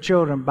raise their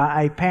children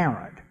by a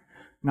parent.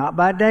 Not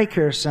by a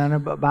daycare center,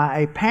 but by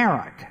a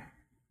parent.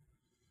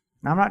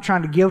 Now, I'm not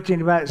trying to guilt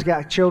anybody that's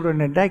got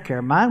children in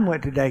daycare. Mine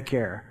went to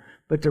daycare.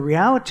 But the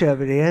reality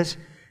of it is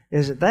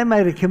that they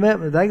made a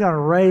commitment they're going to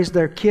raise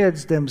their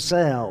kids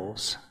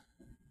themselves.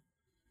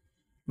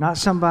 Not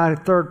somebody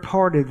third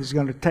party that's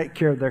going to take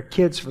care of their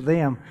kids for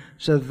them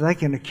so that they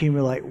can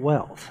accumulate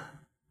wealth.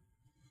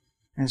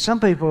 And some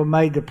people have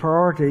made the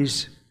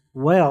priorities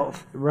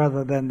wealth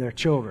rather than their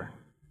children.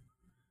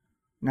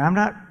 Now, I'm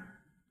not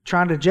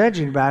trying to judge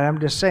anybody.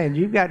 I'm just saying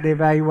you've got to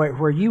evaluate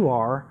where you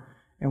are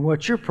and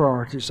what your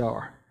priorities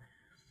are.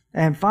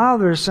 And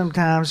fathers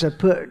sometimes have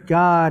put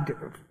God,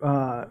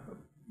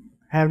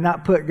 have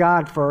not put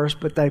God first,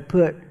 but they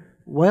put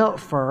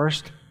wealth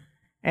first,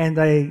 and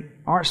they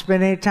aren't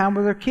spending any time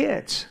with their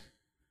kids.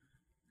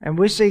 And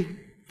we see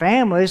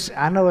families,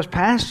 I know as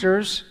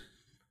pastors,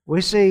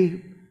 we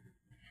see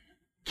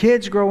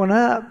kids growing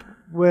up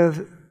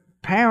with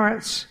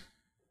parents,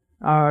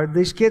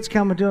 these kids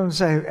coming to them and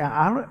say,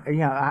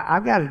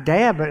 I've got a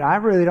dad, but I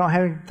really don't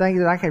have anything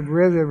that I can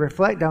really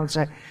reflect on and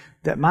say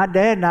that my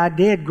dad and I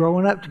did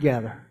growing up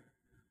together.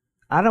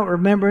 I don't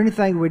remember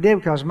anything we did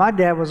because my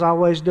dad was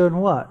always doing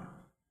what?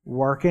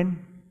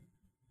 Working.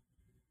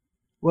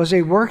 Was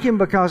he working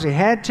because he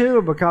had to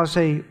or because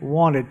he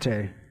wanted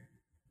to?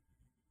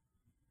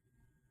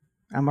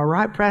 Am I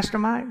right, Pastor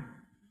Mike?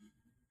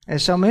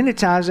 And so many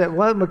times it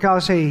wasn't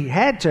because he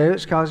had to,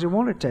 it's because he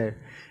wanted to.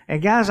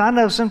 And guys, I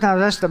know sometimes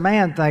that's the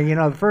man thing. You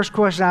know, the first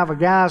question out of a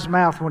guy's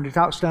mouth when he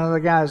talks to another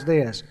guy is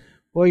this: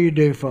 what do you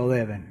do for a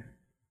living?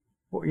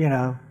 You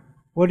know,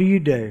 what do you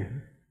do?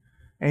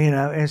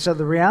 And so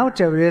the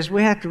reality of it is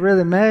we have to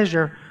really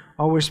measure,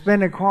 are we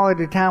spending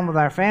quality time with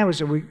our families?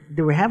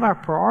 Do we have our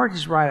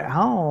priorities right at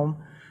home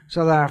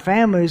so that our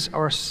families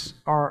are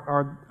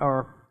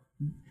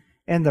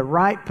in the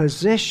right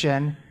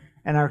position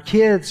and our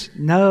kids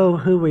know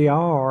who we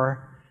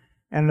are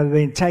and are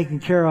being taken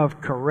care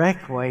of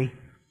correctly,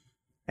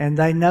 and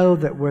they know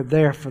that we're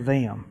there for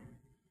them.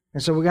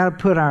 And so we got to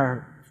put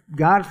our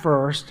God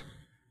first,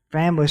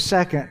 family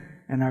second,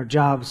 and our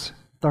jobs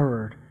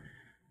third.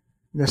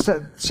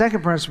 The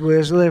second principle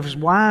is live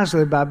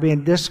wisely by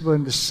being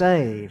disciplined to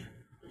save.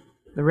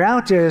 The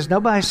reality is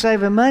nobody's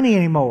saving money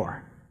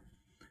anymore.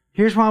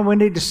 Here's why we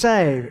need to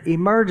save: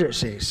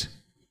 emergencies.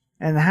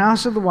 And the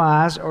house of the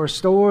wise are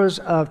stores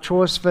of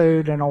choice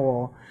food and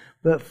oil,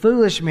 but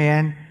foolish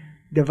men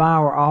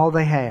devour all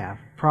they have.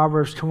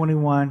 Proverbs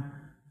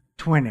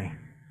 21:20.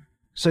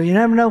 So you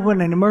never know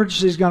when an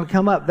emergency is going to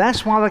come up.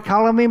 That's why they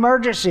call them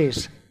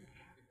emergencies.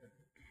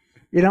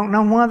 You don't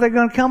know when they're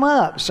going to come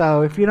up.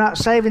 So if you're not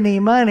saving any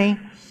money,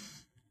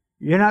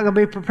 you're not going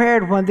to be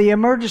prepared when the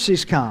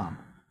emergencies come.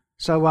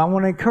 So I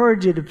want to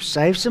encourage you to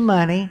save some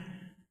money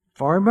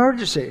for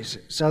emergencies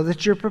so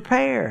that you're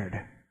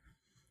prepared.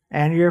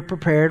 And you're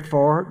prepared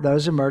for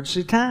those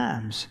emergency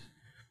times.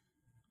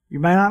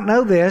 You may not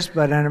know this,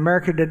 but in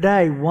America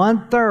today,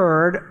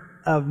 1/3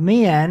 of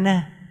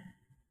men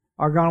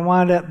are going to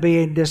wind up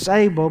being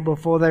disabled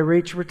before they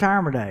reach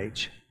retirement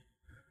age.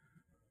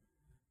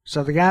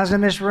 So the guys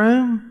in this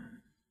room,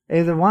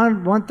 either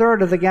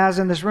 1/3 of the guys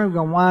in this room are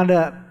going to wind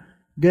up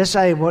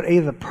disabled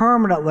either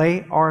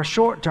permanently or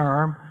short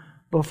term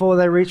before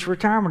they reach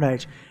retirement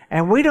age.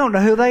 And we don't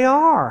know who they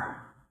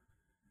are.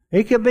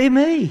 It could be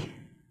me.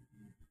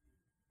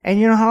 And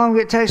you know how long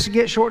it takes to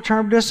get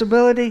short-term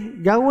disability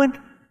going?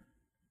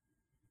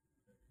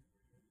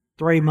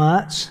 3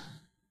 months.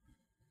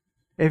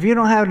 If you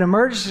don't have an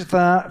emergency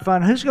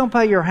fund, who's going to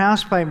pay your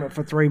house payment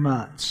for 3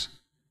 months?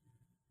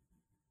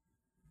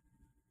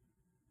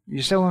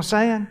 You see what I'm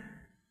saying?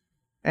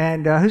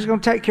 And who's going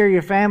to take care of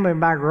your family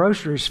and buy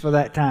groceries for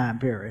that time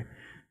period?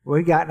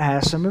 We got to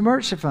have some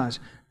emergency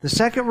funds. The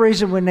second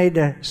reason we need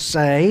to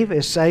save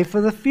is save for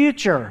the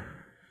future.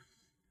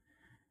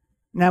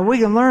 Now, we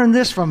can learn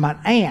this from an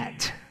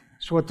ant.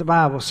 That's what the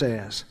Bible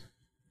says.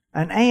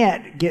 An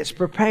ant gets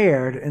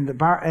prepared.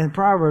 In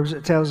Proverbs,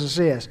 it tells us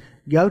this: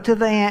 go to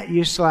the ant,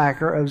 you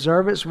slacker,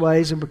 observe its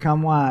ways and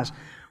become wise.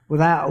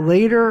 Without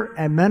leader,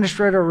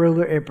 administrator,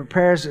 ruler, it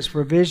prepares its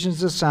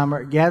provisions in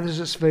summer, it gathers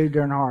its food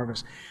during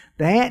harvest.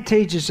 The ant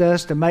teaches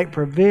us to make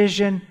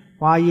provision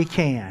while you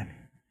can.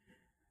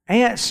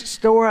 Ants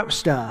store up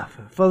stuff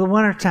for the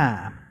winter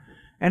time,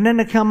 and then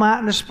they come out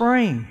in the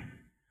spring.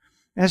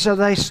 And so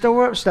they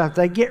store up stuff.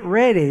 They get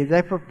ready.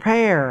 They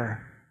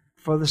prepare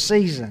for the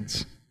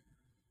seasons.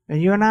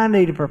 And you and I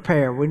need to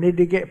prepare. We need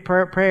to get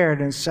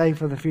prepared and save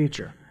for the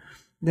future.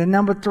 Then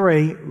number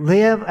 3,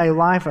 live a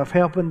life of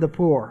helping the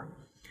poor.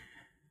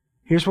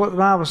 Here's what the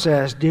Bible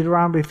says,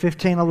 Deuteronomy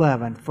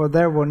 15:11. For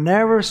there will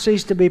never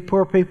cease to be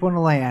poor people in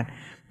the land.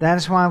 That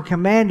is why I'm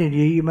commanding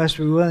you, you must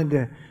be willing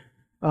to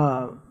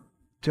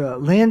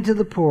lend to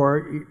the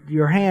poor,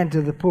 your hand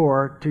to the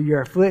poor, to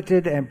your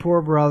afflicted and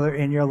poor brother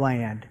in your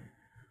land.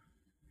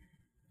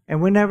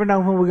 And we never know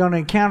when we're going to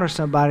encounter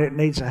somebody that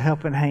needs a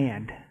helping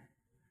hand.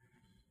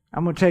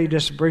 I'm going to tell you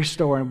just a brief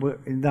story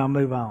and then I'll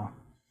move on.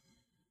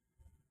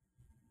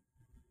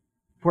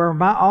 Where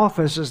my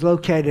office is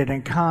located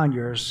in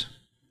Conyers,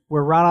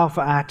 we're right off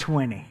of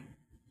I-20.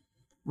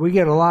 We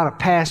get a lot of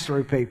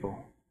pass-through people.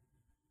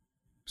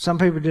 Some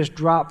people just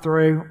drop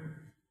through,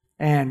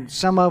 and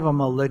some of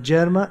them are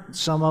legitimate,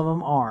 some of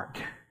them aren't.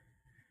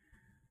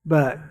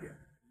 But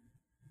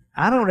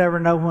I don't ever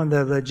know when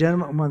they're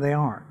legitimate and when they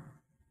aren't.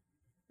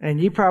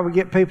 And you probably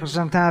get people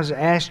sometimes that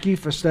ask you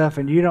for stuff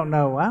and you don't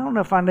know, I don't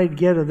know if I need to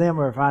give to them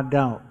or if I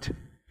don't.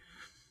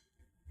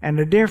 And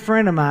a dear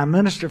friend of mine,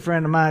 minister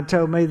friend of mine,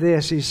 told me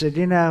this. He said,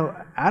 you know,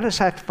 I just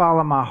have to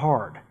follow my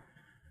heart.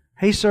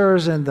 He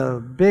serves in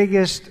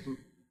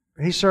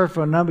he served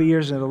for a number of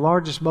years in the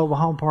largest mobile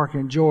home park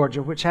in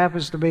Georgia, which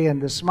happens to be in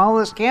the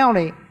smallest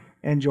county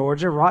in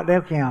Georgia,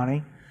 Rockdale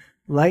County,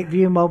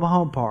 Lakeview Mobile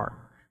Home Park.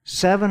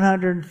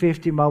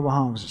 750 mobile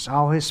homes. It's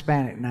all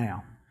Hispanic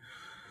now.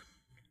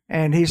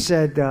 And he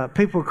said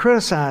people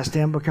criticized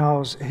him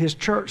because his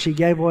church, he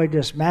gave away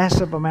just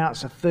massive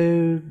amounts of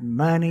food,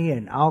 money,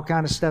 and all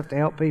kind of stuff to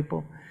help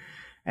people.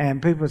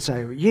 And people would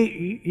say,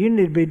 you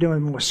need to be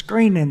doing more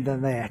screening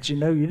than that. You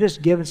know, you're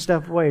just giving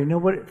stuff away. You know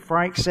what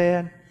Frank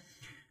said?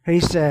 He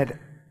said,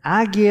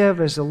 I give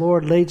as the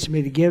Lord leads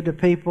me to give to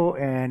people,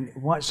 and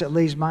once it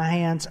leaves my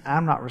hands,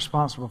 I'm not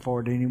responsible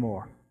for it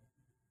anymore.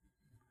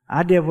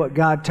 I did what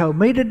God told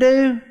me to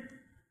do,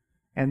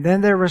 and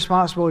then they're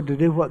responsible to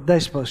do what they're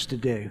supposed to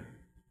do.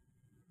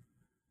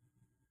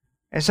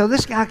 And so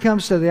this guy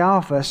comes to the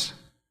office,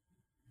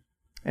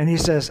 and he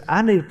says,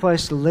 I need a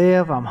place to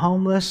live. I'm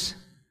homeless.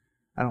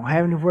 I don't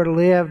have anywhere to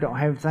live. Don't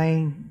have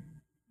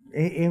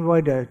any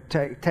way to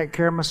take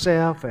care of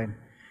myself.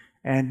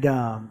 And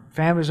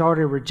family's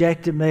already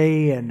rejected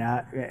me,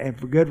 and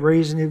for good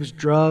reason. It was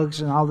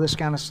drugs and all this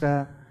kind of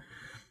stuff.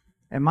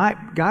 And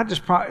God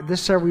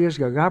this several years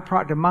ago, God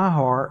prompted my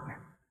heart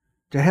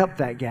to help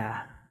that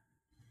guy.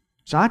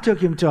 So I took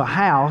him to a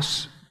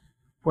house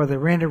where they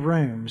rented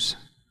rooms.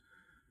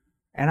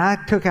 And I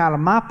took out of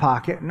my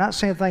pocket, not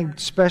saying anything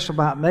special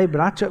about me,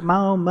 but I took my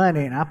own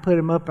money and I put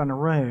him up in a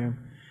room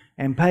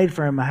and paid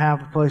for him to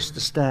have a place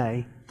to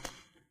stay.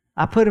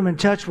 I put him in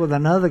touch with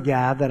another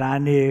guy that I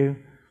knew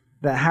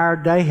that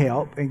hired day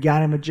help and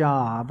got him a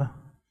job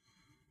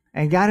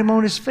and got him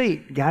on his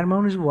feet, got him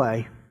on his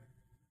way.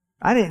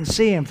 I didn't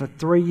see him for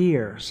 3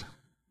 years.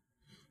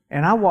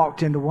 And I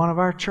walked into one of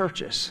our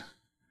churches,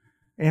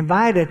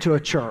 invited to a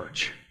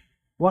church.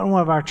 It wasn't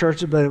one of our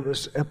churches, but it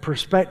was a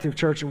prospective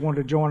church that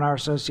wanted to join our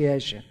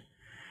association.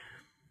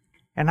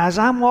 And as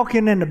I'm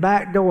walking in the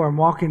back door and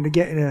walking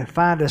to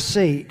find a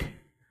seat,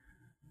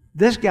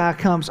 this guy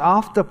comes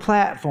off the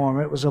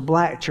platform. It was a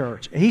black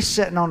church. He's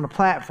sitting on the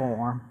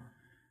platform,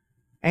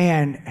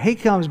 and he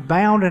comes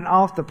bounding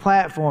off the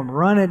platform,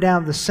 running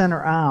down the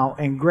center aisle,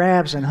 and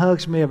grabs and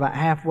hugs me about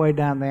halfway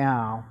down the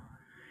aisle.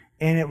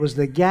 And it was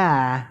the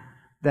guy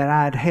that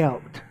I'd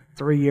helped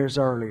 3 years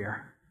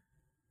earlier.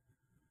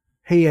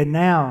 He had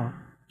now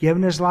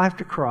given his life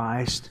to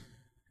Christ,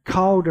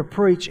 called to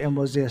preach, and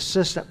was the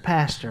assistant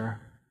pastor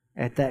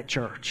at that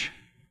church.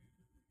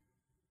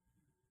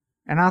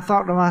 And I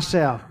thought to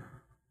myself,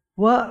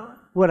 what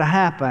would have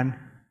happened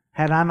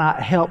had I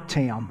not helped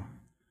him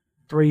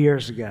 3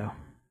 years ago?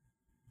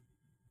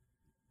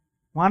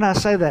 Why did I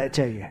say that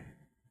to you?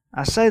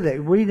 I say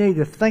that we need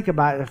to think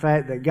about the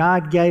fact that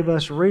God gave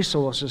us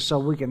resources so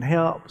we can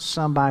help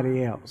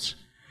somebody else.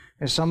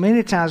 And so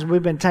many times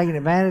we've been taken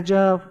advantage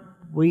of.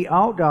 We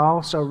ought to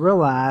also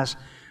realize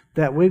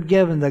that we've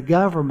given the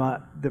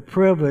government the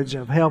privilege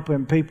of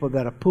helping people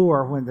that are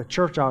poor when the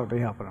church ought to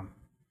be helping them.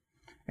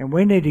 And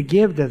we need to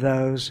give to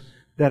those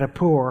that are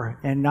poor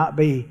and not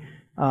be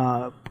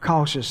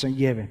cautious in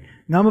giving.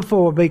 Number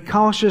 4, be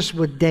cautious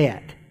with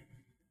debt.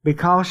 Be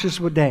cautious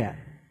with debt.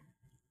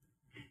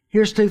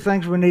 Here's 2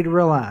 things we need to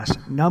realize.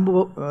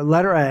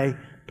 Letter A,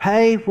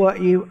 pay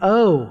what you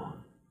owe.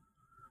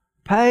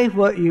 Pay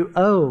what you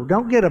owe.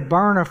 Don't get a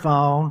burner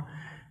phone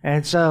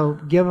and so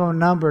give them a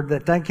number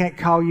that they can't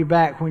call you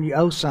back when you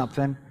owe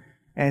something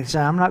and say,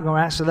 I'm not going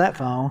to answer that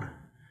phone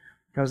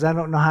because they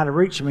don't know how to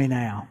reach me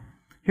now.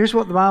 Here's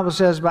what the Bible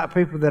says about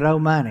people that owe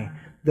money.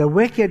 The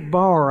wicked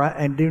borrow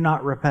and do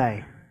not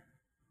repay.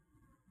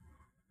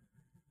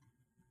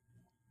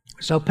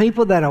 So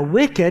people that are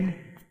wicked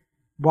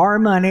borrow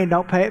money and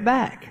don't pay it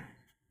back.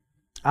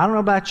 I don't know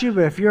about you,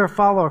 but if you're a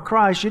follower of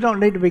Christ, you don't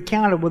need to be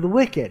counted with the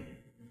wicked.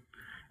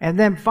 And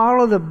then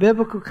follow the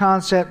biblical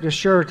concept of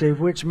surety,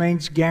 which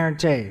means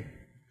guarantee.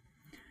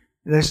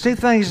 There's 2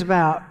 things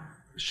about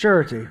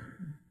surety,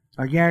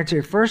 or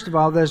guarantee. First of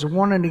all, there's a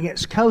warning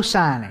against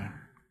co-signing.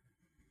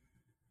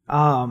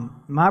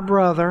 My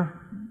brother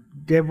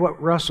did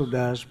what Russell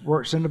does,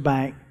 works in the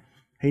bank.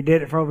 He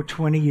did it for over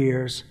 20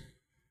 years.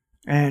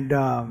 And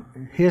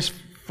his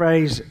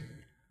phrase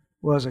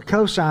was a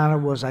co-signer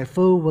was a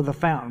fool with a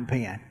fountain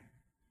pen.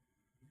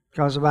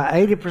 Because about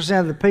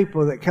 80% of the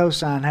people that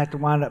co-sign have to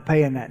wind up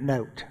paying that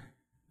note.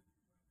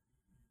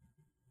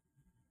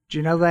 Do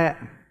you know that?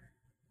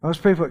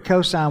 Most people that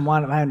co-sign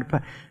wind up having to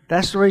pay.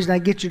 That's the reason they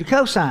get you to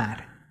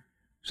co-sign,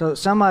 so that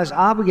somebody's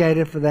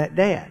obligated for that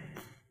debt.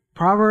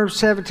 Proverbs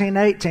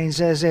 17:18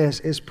 says this,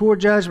 it's poor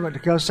judgment to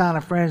co-sign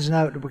a friend's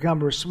note to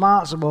become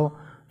responsible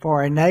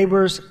for a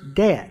neighbor's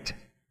debt.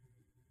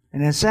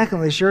 And then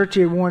secondly,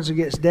 surety warns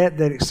against debt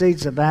that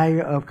exceeds the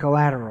value of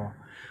collateral.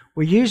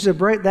 We usually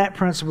break that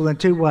principle in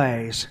two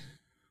ways.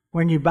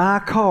 When you buy a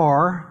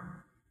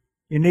car,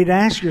 you need to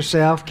ask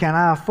yourself, can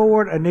I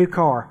afford a new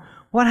car?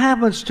 What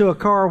happens to a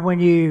car when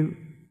you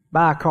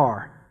buy a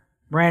car,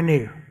 brand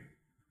new,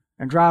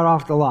 and drive it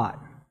off the lot?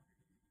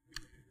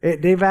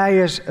 It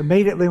devalues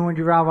immediately when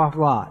you drive off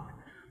the lot.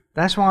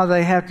 That's why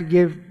they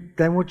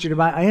want you to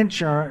buy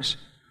insurance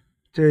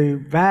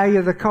to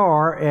value the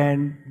car,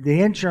 and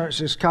the insurance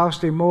is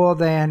costing more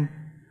than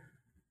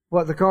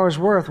what the car is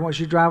worth once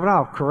you drive it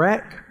off,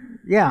 correct?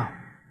 Yeah,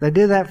 they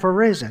do that for a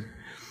reason.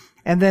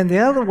 And then the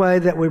other way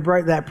that we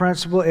break that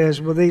principle is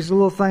with these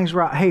little things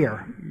right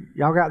here.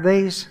 Y'all got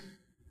these?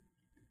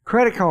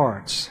 Credit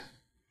cards.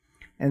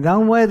 And the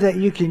only way that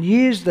you can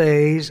use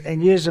these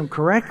and use them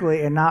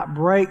correctly and not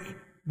break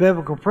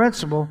biblical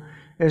principle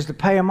is to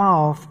pay them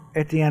off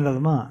at the end of the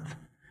month.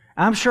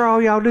 I'm sure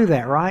all y'all do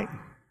that, right?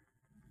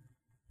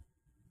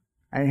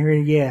 I didn't hear a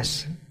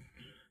yes.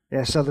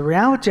 Yeah, so the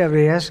reality of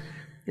it is,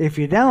 if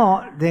you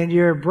don't, then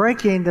you're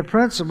breaking the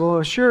principle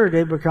of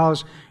surety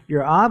because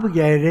you're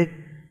obligated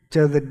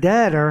to the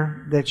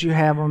debtor that you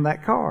have on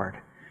that card.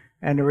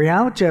 And the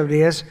reality of it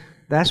is,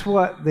 that's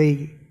what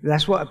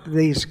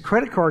these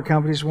credit card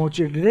companies want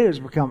you to do, is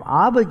become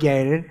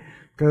obligated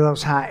to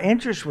those high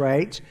interest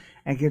rates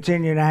and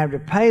continue to have to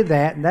pay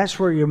that. And that's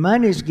where your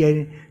money's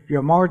getting,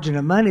 your margin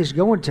of money's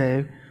going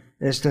to,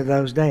 is to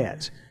those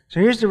debts. So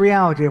here's the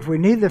reality. If we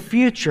need the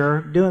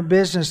future, doing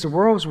business the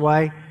world's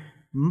way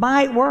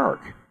might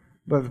work.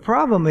 But the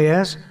problem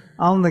is,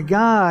 only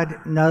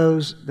God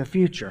knows the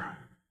future.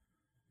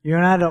 You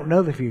and I don't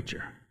know the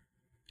future.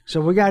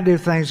 So we got to do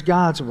things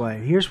God's way.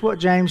 Here's what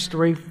James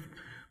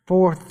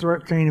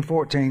 3:13 and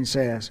 14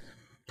 says.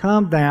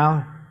 Come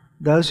thou,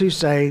 those who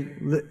say,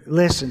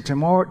 listen,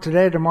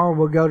 today, tomorrow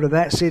we'll go to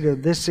that city or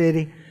this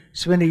city,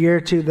 spend a year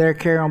or two there,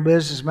 carry on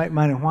business, make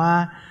money.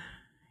 Why?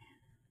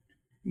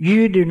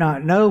 You do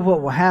not know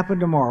what will happen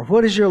tomorrow.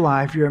 What is your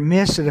life? You're a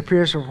mist that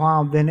appears for a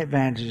while and then it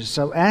vanishes.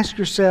 So ask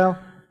yourself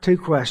two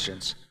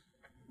questions.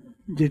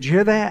 Did you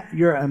hear that?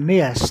 You're a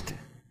mist.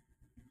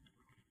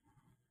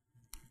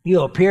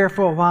 You appear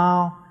for a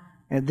while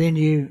and then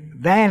you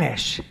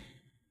vanish.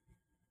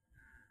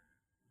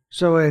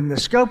 So in the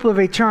scope of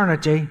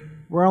eternity,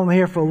 we're only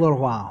here for a little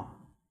while.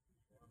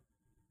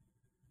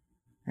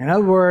 In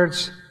other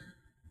words,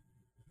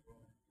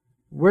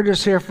 we're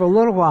just here for a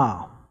little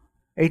while.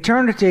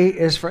 Eternity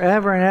is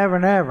forever and ever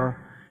and ever.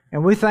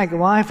 And we think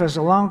life is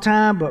a long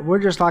time, but we're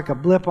just like a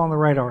blip on the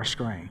radar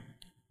screen.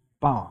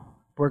 Boom,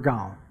 we're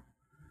gone.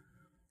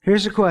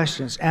 Here's the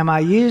questions. Am I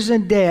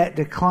using debt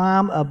to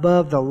climb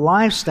above the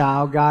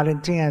lifestyle God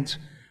intends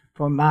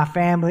for my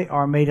family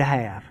or me to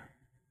have?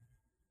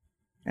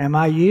 Am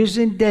I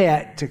using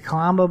debt to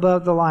climb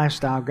above the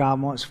lifestyle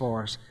God wants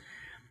for us?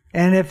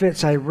 And if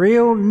it's a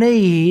real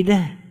need,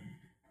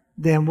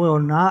 then will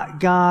not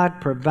God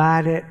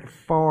provide it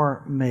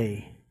for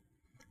me?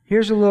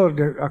 Here's a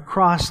little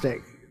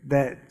acrostic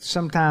that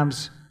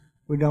sometimes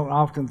we don't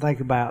often think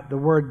about. The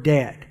word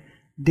debt.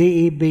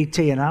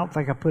 D-E-B-T. And I don't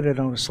think I put it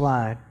on the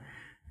slide.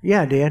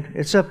 Yeah, I did.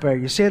 It's up there.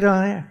 You see it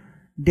on there?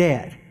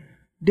 Debt.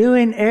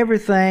 Doing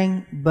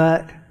everything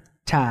but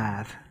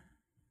tithe.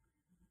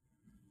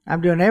 I'm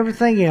doing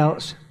everything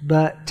else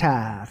but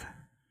tithe.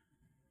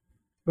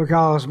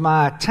 Because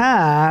my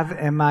tithe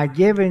and my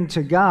giving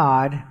to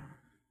God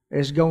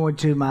is going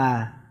to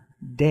my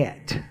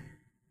debt.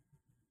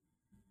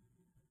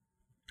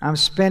 I'm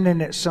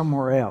spending it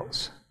somewhere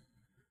else.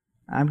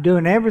 I'm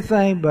doing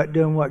everything but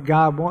doing what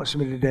God wants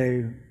me to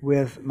do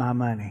with my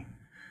money.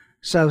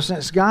 So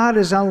since God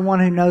is the only one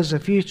who knows the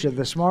future,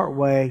 the smart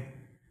way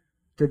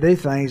to do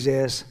things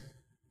is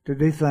to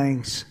do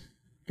things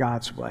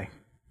God's way.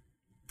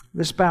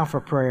 Let's bow for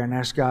prayer and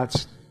ask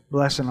God's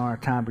blessing on our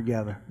time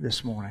together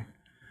this morning.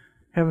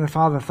 Heavenly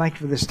Father, thank you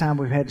for this time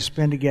we've had to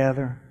spend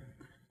together.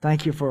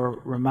 Thank you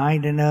for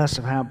reminding us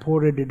of how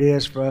important it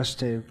is for us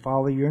to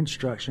follow your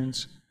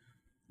instructions,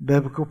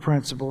 biblical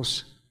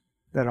principles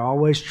that are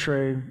always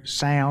true,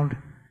 sound,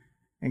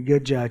 and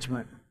good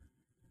judgment.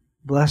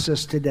 Bless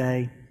us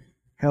today.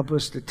 Help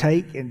us to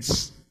take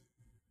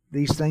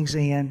these things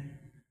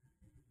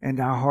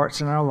into our hearts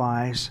and our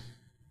lives,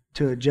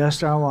 to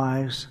adjust our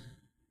lives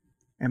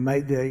and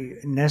make the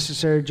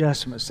necessary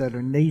adjustments that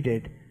are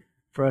needed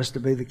for us to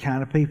be the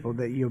kind of people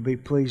that you'll be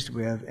pleased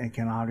with and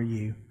can honor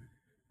you.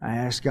 I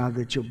ask, God,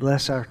 that you'll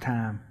bless our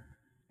time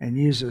and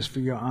use us for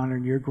your honor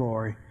and your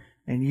glory,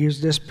 and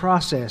use this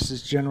process,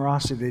 this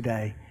generosity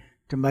today,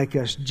 to make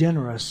us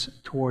generous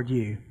toward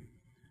you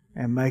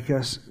and make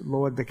us,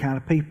 Lord, the kind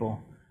of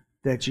people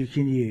that you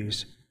can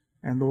use.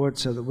 And, Lord,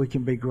 so that we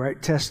can be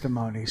great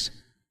testimonies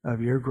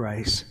of your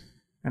grace.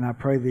 And I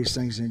pray these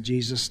things in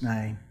Jesus'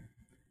 name.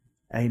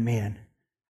 Amen.